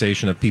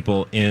conversation of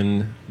people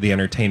in the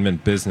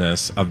entertainment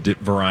business of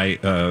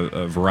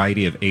a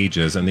variety of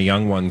ages, and the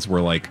young ones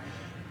were like,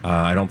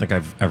 I don't think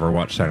I've ever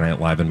watched Saturday Night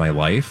Live in my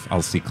life.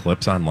 I'll see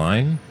clips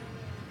online.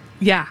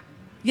 Yeah.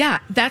 Yeah,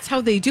 that's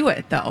how they do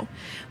it, though.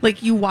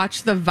 Like, you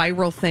watch the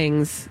viral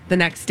things the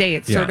next day.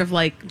 It's sort of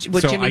like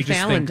what Jimmy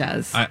Fallon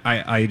does.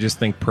 I just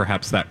think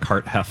perhaps that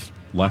cart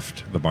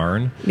left the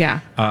barn.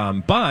 Yeah.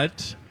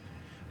 But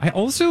I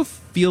also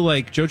feel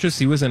like JoJo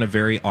Siwa was in a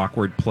very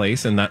awkward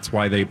place, and that's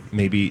why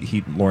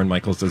Lorne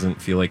Michaels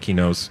doesn't feel like he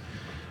knows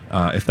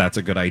if that's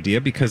a good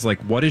idea, because, like,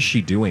 what is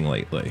she doing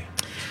lately?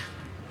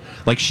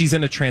 Like, she's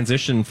in a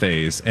transition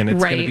phase, and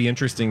it's going to be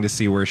interesting to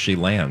see where she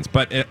lands.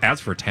 But as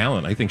for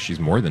talent, I think she's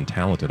more than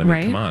talented. I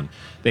mean, come on.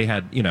 They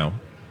had,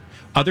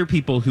 other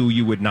people who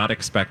you would not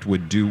expect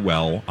would do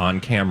well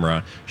on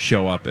camera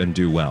show up and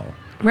do well.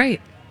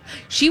 Right.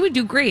 She would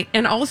do great.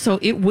 And also,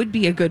 it would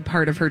be a good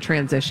part of her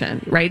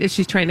transition, right? As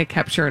she's trying to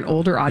capture an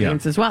older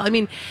audience as well. I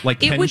mean,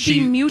 like, it would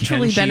be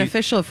mutually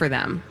beneficial for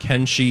them.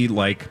 Can she,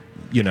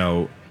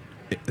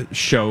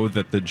 show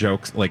that the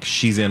jokes, like,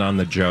 she's in on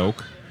the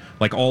joke?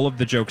 Like, all of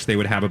the jokes they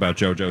would have about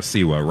JoJo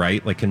Siwa,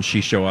 right? Like, can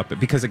she show up?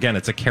 Because, again,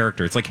 it's a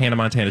character. It's like Hannah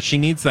Montana. She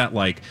needs that,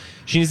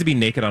 she needs to be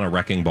naked on a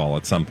wrecking ball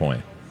at some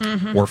point.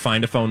 Mm-hmm. Or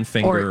find a foam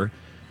finger,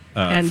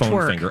 and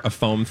twerk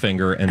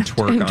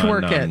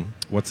on,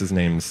 what's his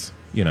name's,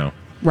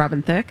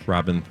 Robin Thicke,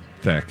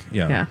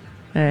 yeah. Yeah.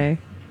 Hey.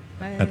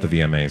 At the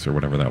VMAs or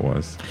whatever that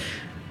was.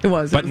 It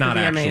was. But not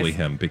actually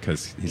him,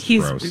 because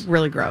he's gross.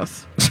 Really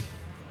gross.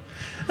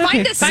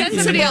 Find a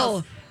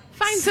sensible...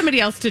 Find somebody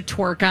else to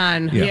twerk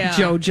on,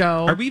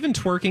 JoJo. Are we even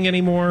twerking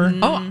anymore?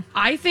 Oh,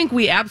 I think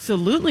we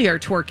absolutely are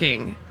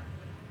twerking.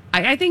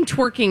 I think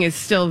twerking is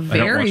still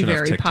very,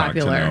 very TikTok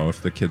popular. To know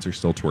if the kids are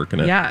still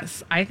twerking it.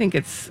 Yes, I think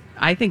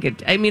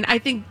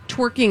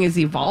twerking is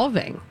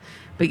evolving,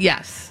 but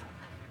yes,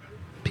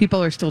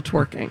 people are still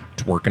twerking.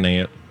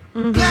 Twerking it.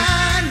 Blinded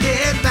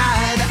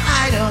by the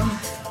item.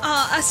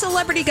 A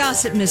celebrity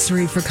gossip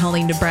mystery for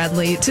Colleen to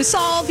Bradley to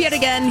solve yet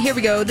again. Here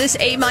we go. This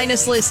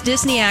A-minus list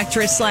Disney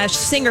actress /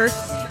 singer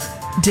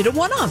did a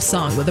one-off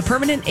song with a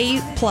permanent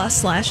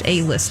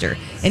A+/A-lister,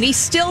 and he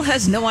still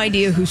has no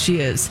idea who she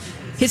is.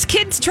 His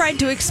kids tried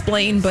to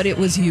explain, but it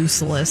was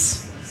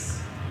useless.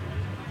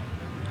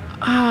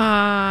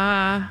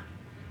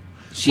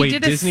 She Wait,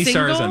 did Disney single?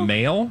 star is a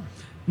male?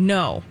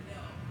 No.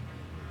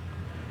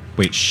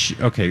 Wait,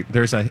 okay,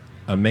 there's a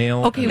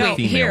male and a female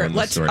here, in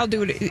the story. I'll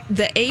do it.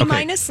 The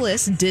A-minus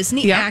list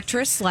Disney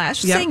actress /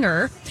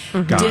 singer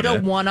did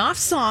a one-off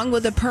song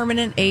with a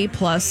permanent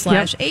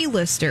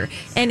A+/A-lister,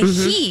 and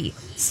he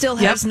still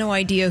has no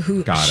idea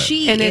who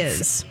she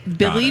is. It's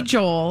Billy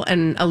Joel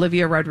and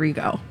Olivia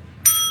Rodrigo.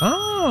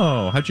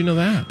 Oh, how'd you know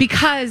that?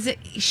 Because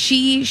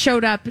she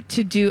showed up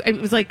to do, it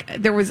was like,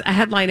 there was a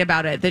headline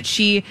about it, that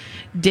she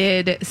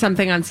did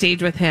something on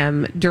stage with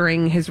him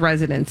during his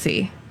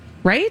residency,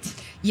 right?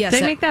 Yes.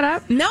 Did I make that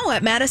up? No,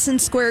 at Madison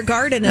Square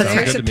Garden.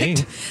 There's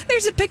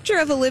a picture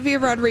of Olivia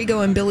Rodrigo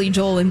and Billy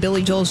Joel, and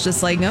Billy Joel's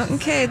just like, oh,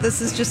 okay,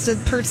 this is just a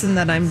person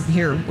that I'm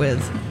here with.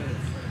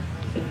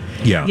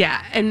 Yeah.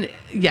 Yeah, and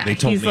they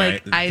told he's me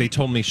like, they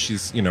told me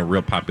she's,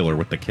 real popular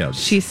with the kids.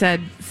 She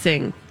said,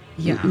 sing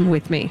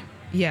with me.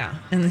 Yeah,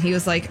 and he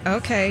was like,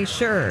 okay,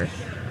 sure.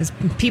 Because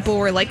people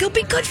were like, it'll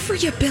be good for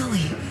you, Billy.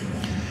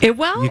 You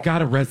got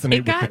to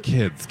resonate with the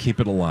kids.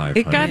 Keep it alive.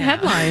 It got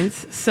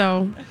headlines,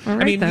 so all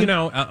right. I mean,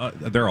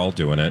 they're all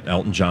doing it.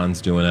 Elton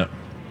John's doing it.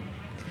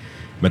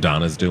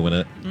 Madonna's doing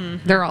it.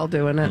 They're all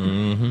doing it.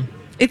 Mm-hmm.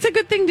 It's a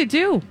good thing to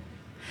do.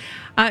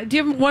 Do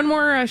you have one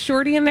more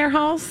shorty in there,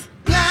 Halls?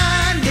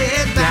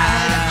 Blinded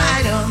by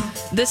the item.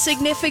 The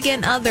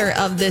significant other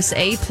of this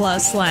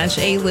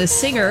A+/A-list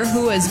singer,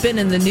 who has been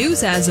in the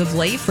news as of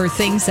late for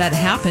things that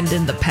happened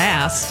in the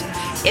past,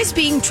 is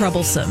being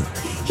troublesome.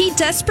 He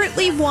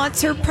desperately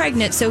wants her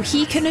pregnant so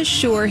he can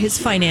assure his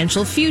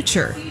financial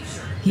future.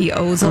 He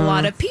owes a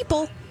lot of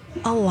people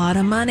a lot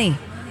of money.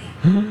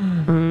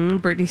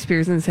 Britney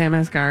Spears and Sam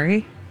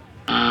Asghari.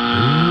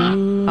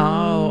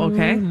 Oh,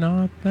 Okay.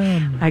 Not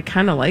them. I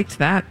kind of liked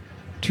that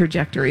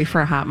trajectory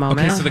for a hot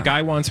moment. Okay, so the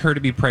guy wants her to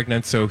be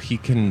pregnant so he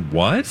can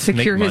what?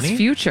 Secure Make his money?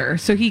 future.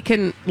 So he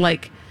can,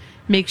 like,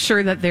 make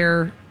sure that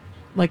they're,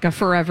 like, a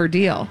forever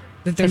deal.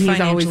 That they're And he's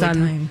financially always on.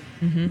 tied.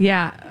 Mm-hmm.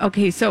 Yeah.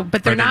 Okay, so,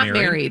 but they're Are they not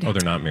married. Oh,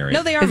 they're not married.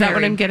 No, they are Is that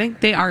what married. I'm getting?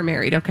 They are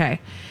married. Okay.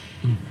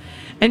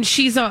 And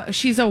she's a,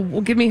 well,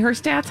 give me her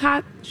stats,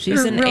 hot.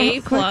 She's an real A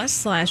quick.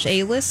 plus /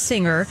 A-list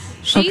singer.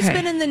 She's Okay.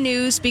 been in the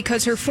news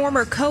because her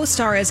former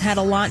co-star has had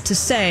a lot to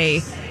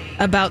say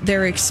about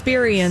their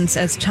experience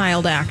as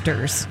child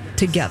actors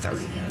together.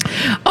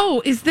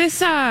 Oh, is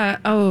this oofda?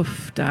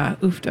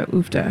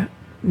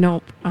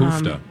 Nope.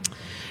 Hoofda.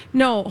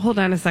 No, hold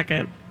on a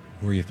second.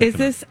 What were you thinking Is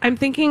this? I'm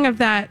thinking of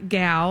that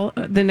gal,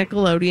 the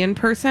Nickelodeon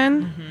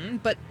person.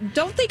 But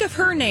don't think of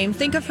her name.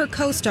 Think of her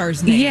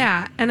co-star's name.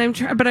 Yeah, and I'm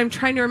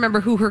trying to remember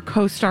who her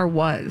co-star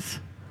was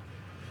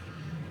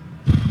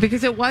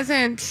because it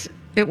wasn't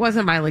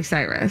Miley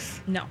Cyrus,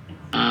 No.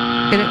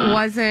 and it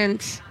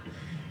wasn't.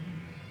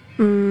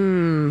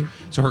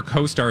 So her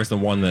co-star is the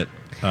one that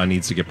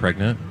needs to get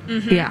pregnant?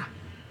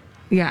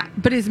 Yeah,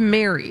 but is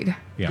married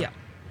Yeah.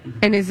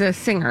 and is a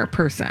singer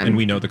person. And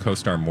we know the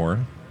co-star more?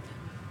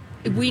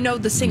 We know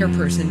the singer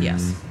person,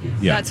 yes.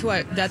 Yeah.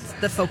 That's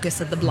the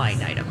focus of the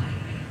blind item.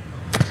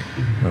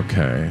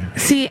 Okay.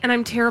 See, and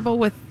I'm terrible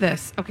with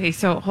this. Okay,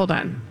 so hold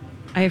on.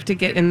 I have to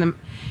get in the.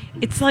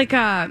 It's like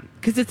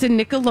because it's a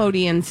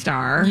Nickelodeon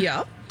star.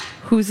 Yep.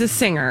 Who's a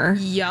singer?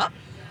 Yep.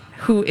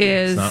 Who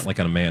is It's not like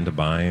an Amanda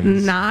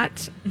Bynes.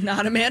 not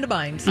Not Amanda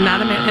Bynes. a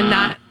man, and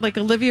not like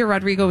Olivia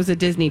Rodrigo is a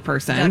Disney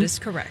person. That is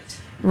correct.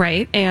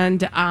 right.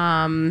 And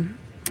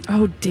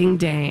oh ding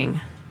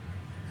dang.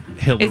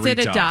 Hillary Is it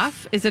a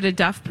Duff? Is it a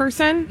Duff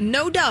person?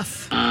 No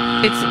Duff.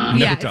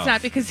 It's Duff.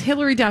 not because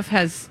Hillary Duff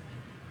has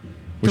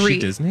Was three- she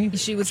Disney?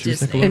 She was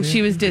Disney. and Nickelodeon?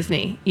 she was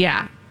Disney.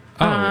 Yeah.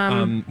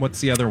 Oh,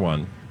 what's the other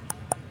one?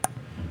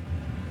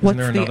 What's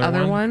there the another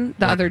other one? one?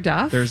 The other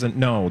Duff? There's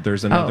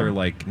another Oh.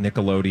 like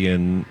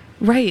Nickelodeon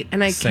right,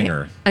 and I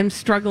singer. can't. I'm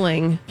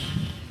struggling.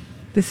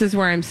 This is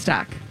where I'm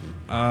stuck.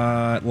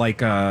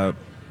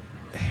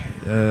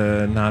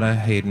 not a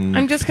Hayden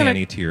I'm just gonna-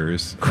 Panty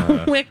Tears.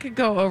 Quick,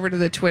 go over to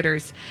the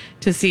Twitters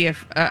to see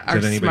if our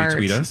Did anybody smart,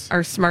 tweet us?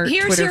 our smart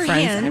Here's Twitter your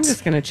friends. hint. I'm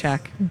just going to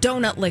check.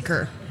 Donut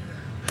liquor.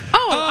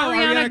 Oh,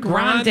 Ariana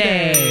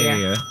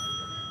Grande.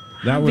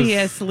 That was.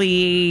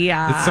 Obviously.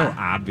 It's so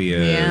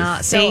obvious.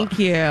 Yeah. So Thank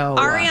you.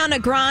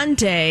 Ariana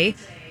Grande.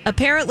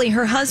 Apparently,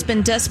 her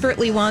husband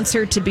desperately wants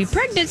her to be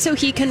pregnant so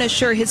he can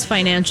assure his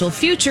financial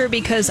future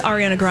because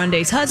Ariana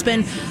Grande's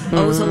husband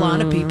owes a lot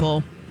of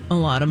people a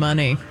lot of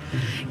money.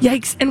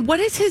 Yikes. And what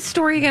is his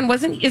story again?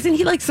 Isn't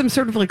he like some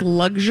sort of like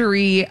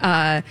luxury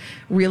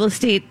real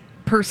estate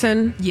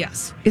person?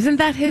 Yes. Isn't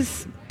that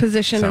his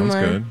position Sounds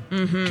in life? good.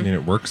 Mm-hmm. I mean,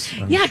 it works.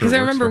 I'm Yeah, sure because it I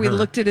works remember for we her.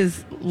 looked at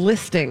his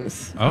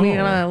listings. Oh. We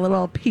got a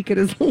little peek at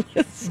his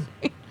listings.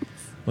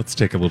 Let's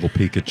take a little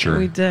peek at your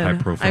We did.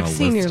 high-profile I've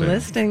seen your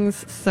listing.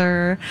 listings,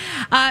 sir.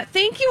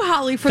 Thank you,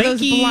 Holly, for those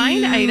Thank you.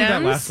 blind items.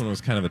 That last one was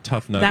kind of a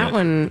tough nugget. That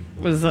one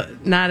was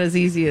not as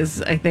easy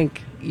as I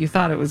think you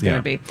thought it was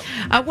going to Yeah.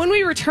 be. When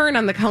we return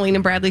on the Colleen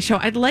and Bradley show,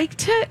 I'd like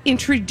to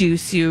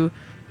introduce you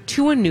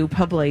to a new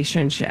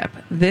publicationship.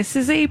 This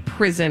is a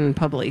prison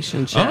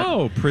publicationship.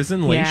 Oh,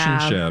 prison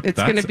relationship. Yeah, it's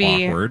That's going to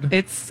be awkward.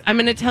 I'm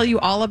going to tell you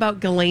all about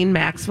Ghislaine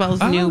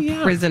Maxwell's new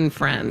yeah. prison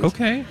friend.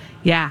 Okay.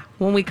 Yeah,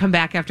 when we come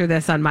back after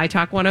this on My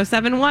Talk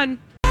 107.1.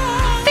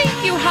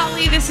 Thank you,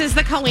 Holly. This is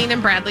the Colleen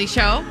and Bradley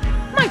Show.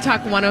 My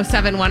Talk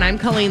 107.1. I'm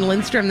Colleen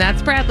Lindstrom.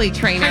 That's Bradley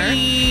Trainer.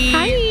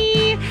 Hi.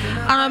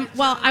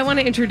 Well, I want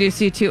to introduce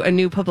you to a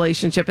new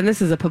publicationship, and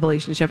this is a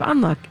publicationship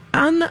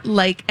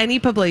unlike any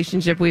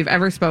publicationship we've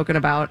ever spoken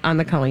about on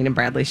the Colleen and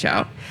Bradley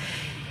Show.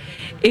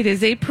 It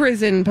is a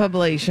prison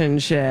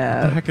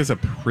publicationship. The heck is a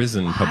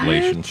prison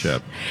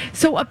publicationship?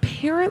 So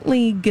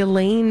apparently,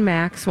 Ghislaine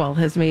Maxwell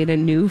has made a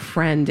new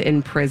friend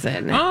in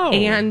prison. Oh,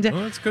 and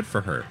well, that's good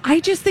for her. I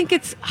just think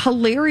it's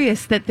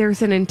hilarious that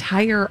there's an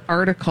entire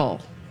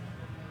article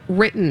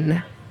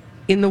written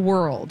in the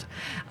world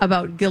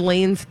about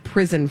Ghislaine's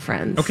prison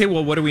friends. Okay,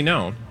 well, what do we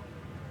know?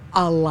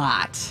 A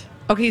lot.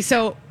 Okay,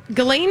 so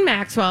Ghislaine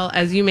Maxwell,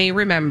 as you may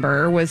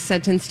remember, was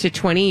sentenced to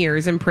 20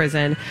 years in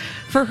prison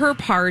for her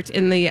part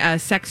in the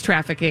sex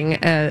trafficking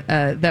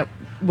that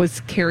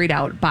was carried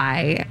out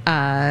by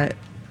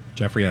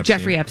Jeffrey Epstein.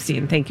 Jeffrey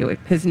Epstein. Thank you.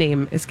 His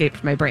name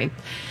escaped my brain.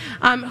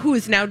 Who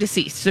is now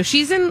deceased. So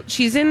she's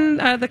in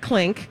the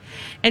clink,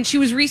 and she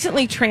was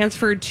recently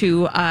transferred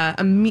to I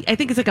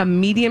think it's like a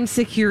medium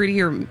security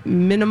or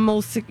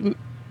minimal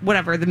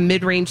whatever the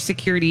mid-range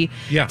security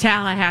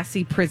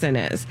Tallahassee prison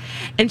is,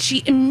 and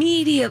she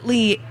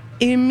immediately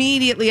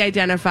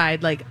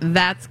identified like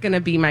that's going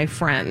to be my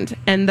friend,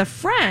 and the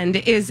friend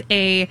is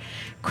a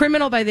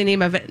criminal by the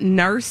name of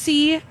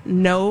Narcy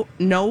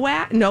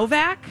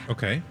Novak.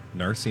 Okay,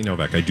 Narcy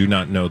Novak. I do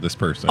not know this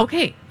person.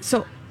 Okay,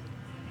 so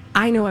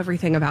I know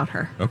everything about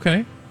her.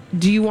 Okay.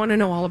 Do you want to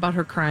know all about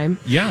her crime?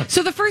 Yeah.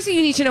 So the first thing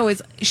you need to know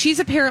is she's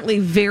apparently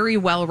very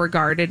well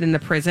regarded in the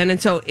prison,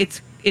 and so it's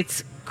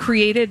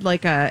created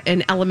like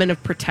an element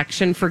of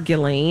protection for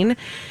Ghislaine.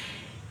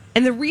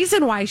 And the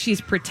reason why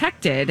she's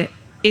protected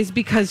is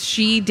because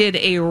she did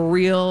a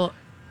real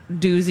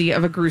doozy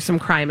of a gruesome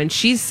crime, and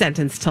she's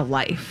sentenced to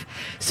life.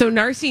 So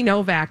Narcy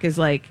Novak is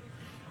like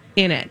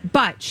in it,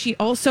 but she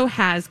also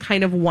has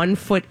kind of one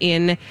foot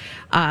in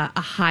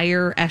a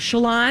higher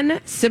echelon,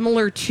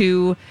 similar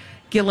to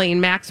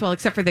Ghislaine Maxwell,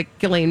 except for that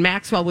Ghislaine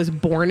Maxwell was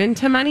born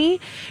into money.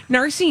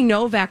 Narcy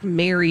Novak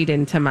married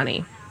into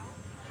money.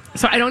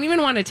 So I don't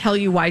even want to tell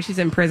you why she's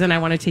in prison. I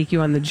want to take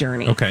you on the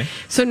journey. Okay.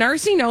 So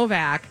Narcy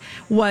Novak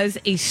was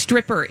a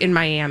stripper in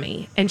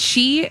Miami, and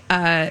she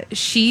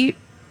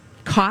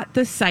caught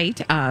the sight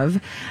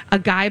of a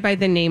guy by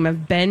the name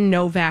of Ben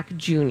Novak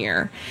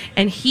Jr.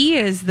 And he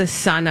is the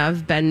son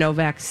of Ben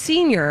Novak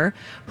Sr.,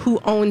 who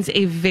owns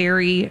a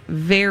very,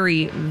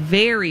 very,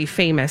 very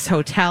famous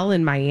hotel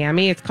in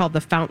Miami. It's called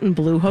the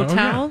Fontainebleau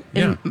Hotel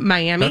in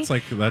Miami.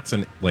 That's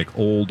an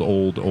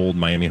old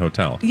Miami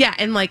hotel. Yeah,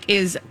 and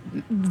is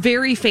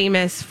very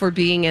famous for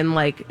being in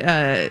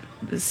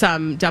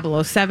some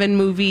 007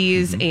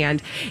 movies,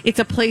 and it's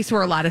a place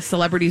where a lot of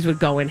celebrities would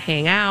go and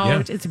hang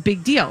out. Yeah. It's a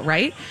big deal,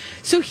 right?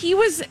 So he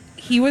was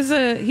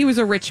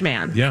a rich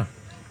man. Yeah.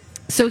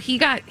 So he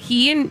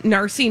and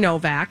Narcy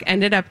Novak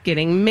ended up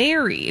getting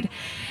married.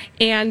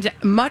 And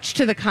much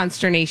to the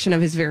consternation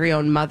of his very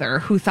own mother,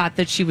 who thought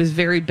that she was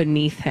very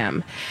beneath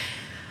him.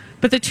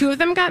 But the two of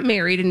them got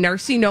married, and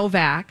Narcy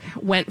Novak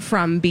went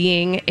from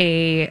being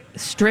a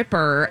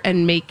stripper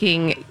and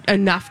making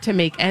enough to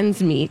make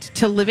ends meet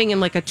to living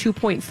in a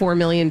 $2.4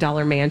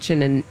 million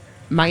mansion in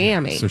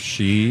Miami. So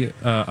she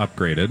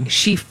upgraded.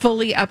 She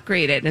fully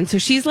upgraded. And so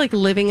she's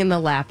living in the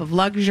lap of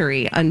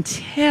luxury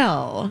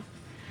until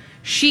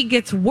she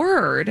gets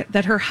word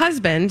that her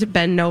husband,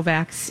 Ben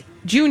Novak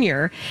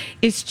Jr.,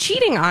 is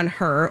cheating on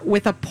her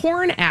with a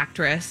porn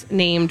actress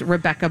named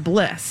Rebecca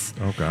Bliss.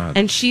 Oh, God.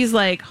 And she's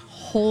like,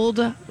 hold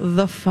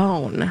the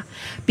phone,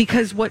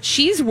 because what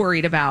she's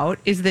worried about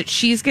is that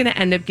she's going to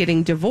end up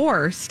getting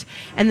divorced,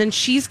 and then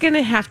she's going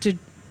to have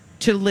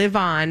to live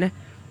on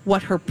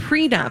what her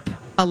prenup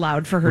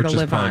allowed for her to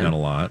live on. Not a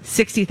lot.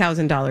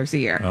 $60,000 a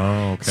year.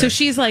 Oh, okay. So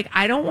she's like,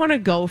 I don't want to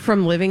go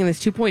from living in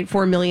this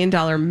 $2.4 million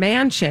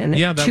mansion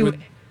to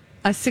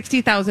a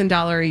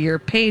 $60,000 a year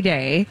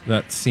payday.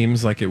 That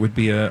seems like it would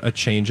be a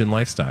change in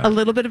lifestyle. A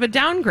little bit of a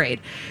downgrade.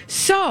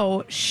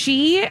 So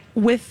she,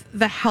 with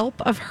the help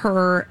of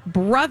her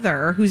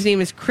brother, whose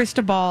name is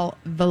Cristobal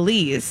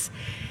Veliz,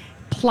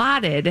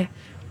 plotted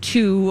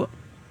to,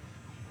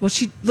 let's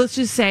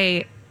just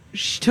say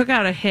she took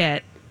out a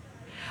hit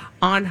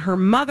on her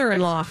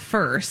mother-in-law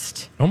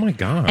first. Oh, my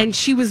God. And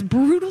she was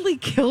brutally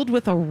killed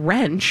with a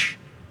wrench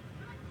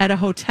at a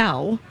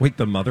hotel. Wait,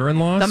 the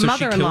mother-in-law? The so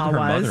mother-in-law she killed her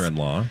was.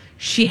 mother-in-law.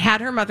 She had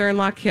her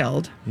mother-in-law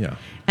killed. Yeah.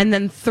 And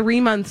then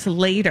 3 months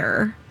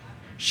later,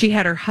 she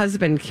had her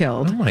husband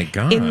killed. Oh, my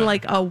God. In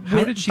How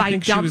did she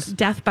think she was...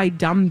 death by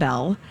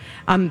dumbbell.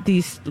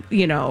 These,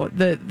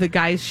 the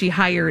guys she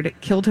hired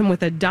killed him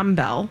with a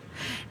dumbbell.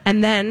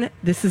 And then,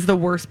 this is the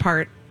worst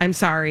part. I'm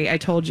sorry, I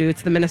told you,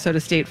 it's the Minnesota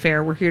State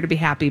Fair. We're here to be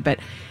happy. But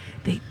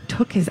they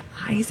took his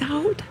eyes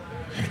out.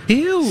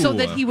 Ew. So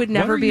that he would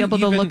never be able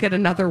to look at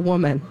another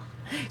woman.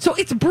 So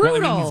it's brutal.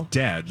 Well, I mean, he's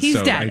dead.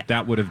 He's dead.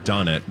 That would have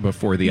done it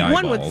before the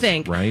eyeballs. One would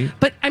think, right?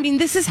 But I mean,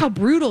 this is how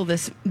brutal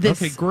this.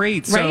 Okay,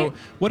 great. Right? So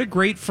what a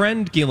great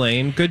friend,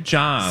 Ghislaine. Good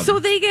job.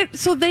 So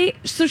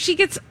she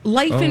gets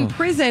life in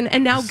prison,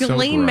 and now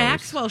Ghislaine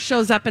Maxwell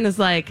shows up and is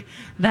like,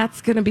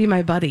 "That's going to be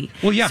my buddy."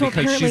 Well, yeah,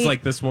 because she's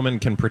like, this woman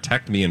can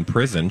protect me in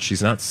prison.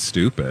 She's not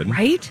stupid,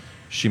 right?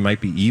 She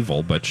might be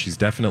evil, but she's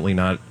definitely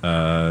not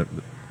a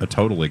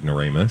total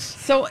ignoramus.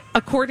 So,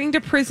 according to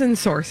prison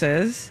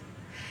sources,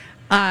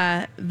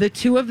 the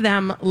two of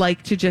them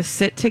like to just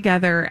sit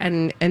together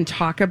and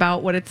talk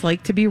about what it's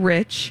like to be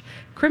rich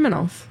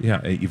criminals.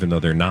 Yeah, even though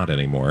they're not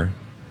anymore.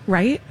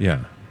 Right?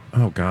 Yeah.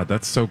 Oh, God,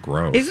 that's so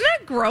gross. Isn't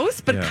that gross?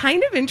 But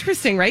kind of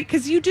interesting, right?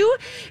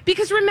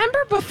 Because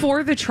remember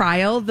before the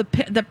trial, the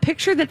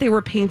picture that they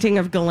were painting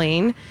of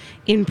Ghislaine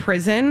in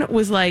prison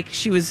was like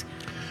she was...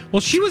 Well,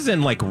 she was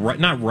in not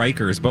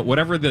Rikers, but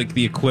whatever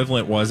the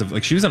equivalent was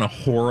of she was in a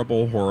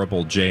horrible,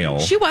 horrible jail.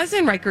 She was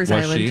in Rikers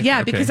Island, she?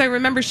 Yeah, okay. Because I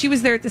remember she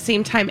was there at the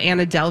same time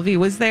Anna Delvey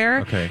was there,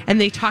 okay. And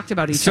they talked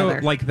about each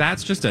other. So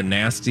that's just a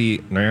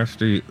nasty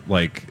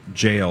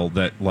jail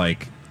that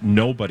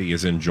nobody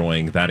is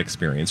enjoying that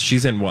experience.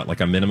 She's in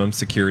a minimum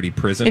security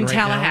prison in right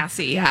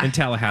Tallahassee, now? Yeah, in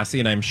Tallahassee,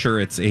 and I'm sure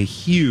it's a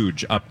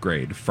huge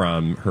upgrade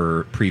from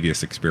her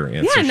previous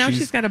experience. Yeah, so now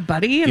she's got a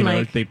buddy,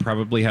 and they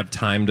probably have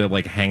time to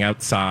hang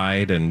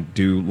outside and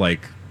do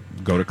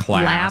go to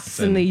class, laps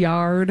in the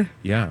yard.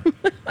 Yeah,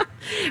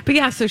 but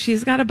yeah, so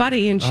she's got a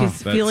buddy, and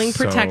she's feeling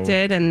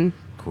protected and.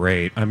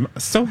 Great. I'm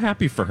so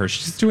happy for her.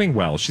 She's doing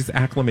well. She's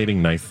acclimating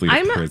nicely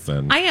to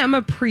prison. I am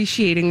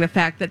appreciating the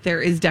fact that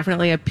there is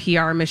definitely a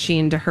PR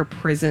machine to her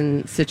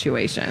prison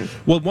situation.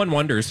 Well, one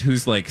wonders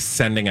who's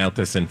sending out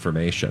this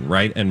information,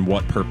 right? And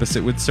what purpose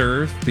it would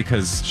serve,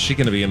 because she's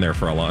going to be in there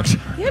for a long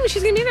time. Yeah,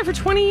 she's going to be there for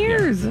 20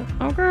 years. Yeah.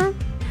 Okay.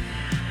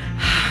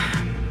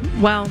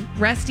 Well,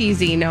 rest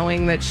easy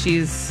knowing that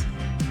she's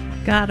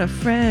got a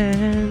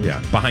friend. Yeah,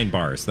 behind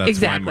bars. That's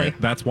exactly.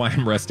 That's why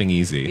I'm resting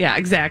easy. Yeah,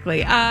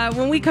 exactly.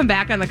 When we come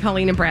back on the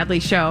Colleen and Bradley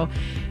show,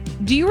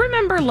 do you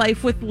remember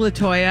Life with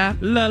LaToya?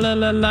 La la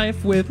la,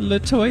 Life with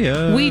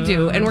LaToya. We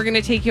do, and we're going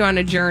to take you on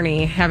a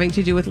journey having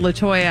to do with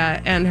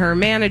LaToya and her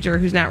manager,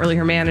 who's not really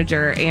her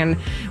manager, and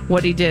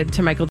what he did to Michael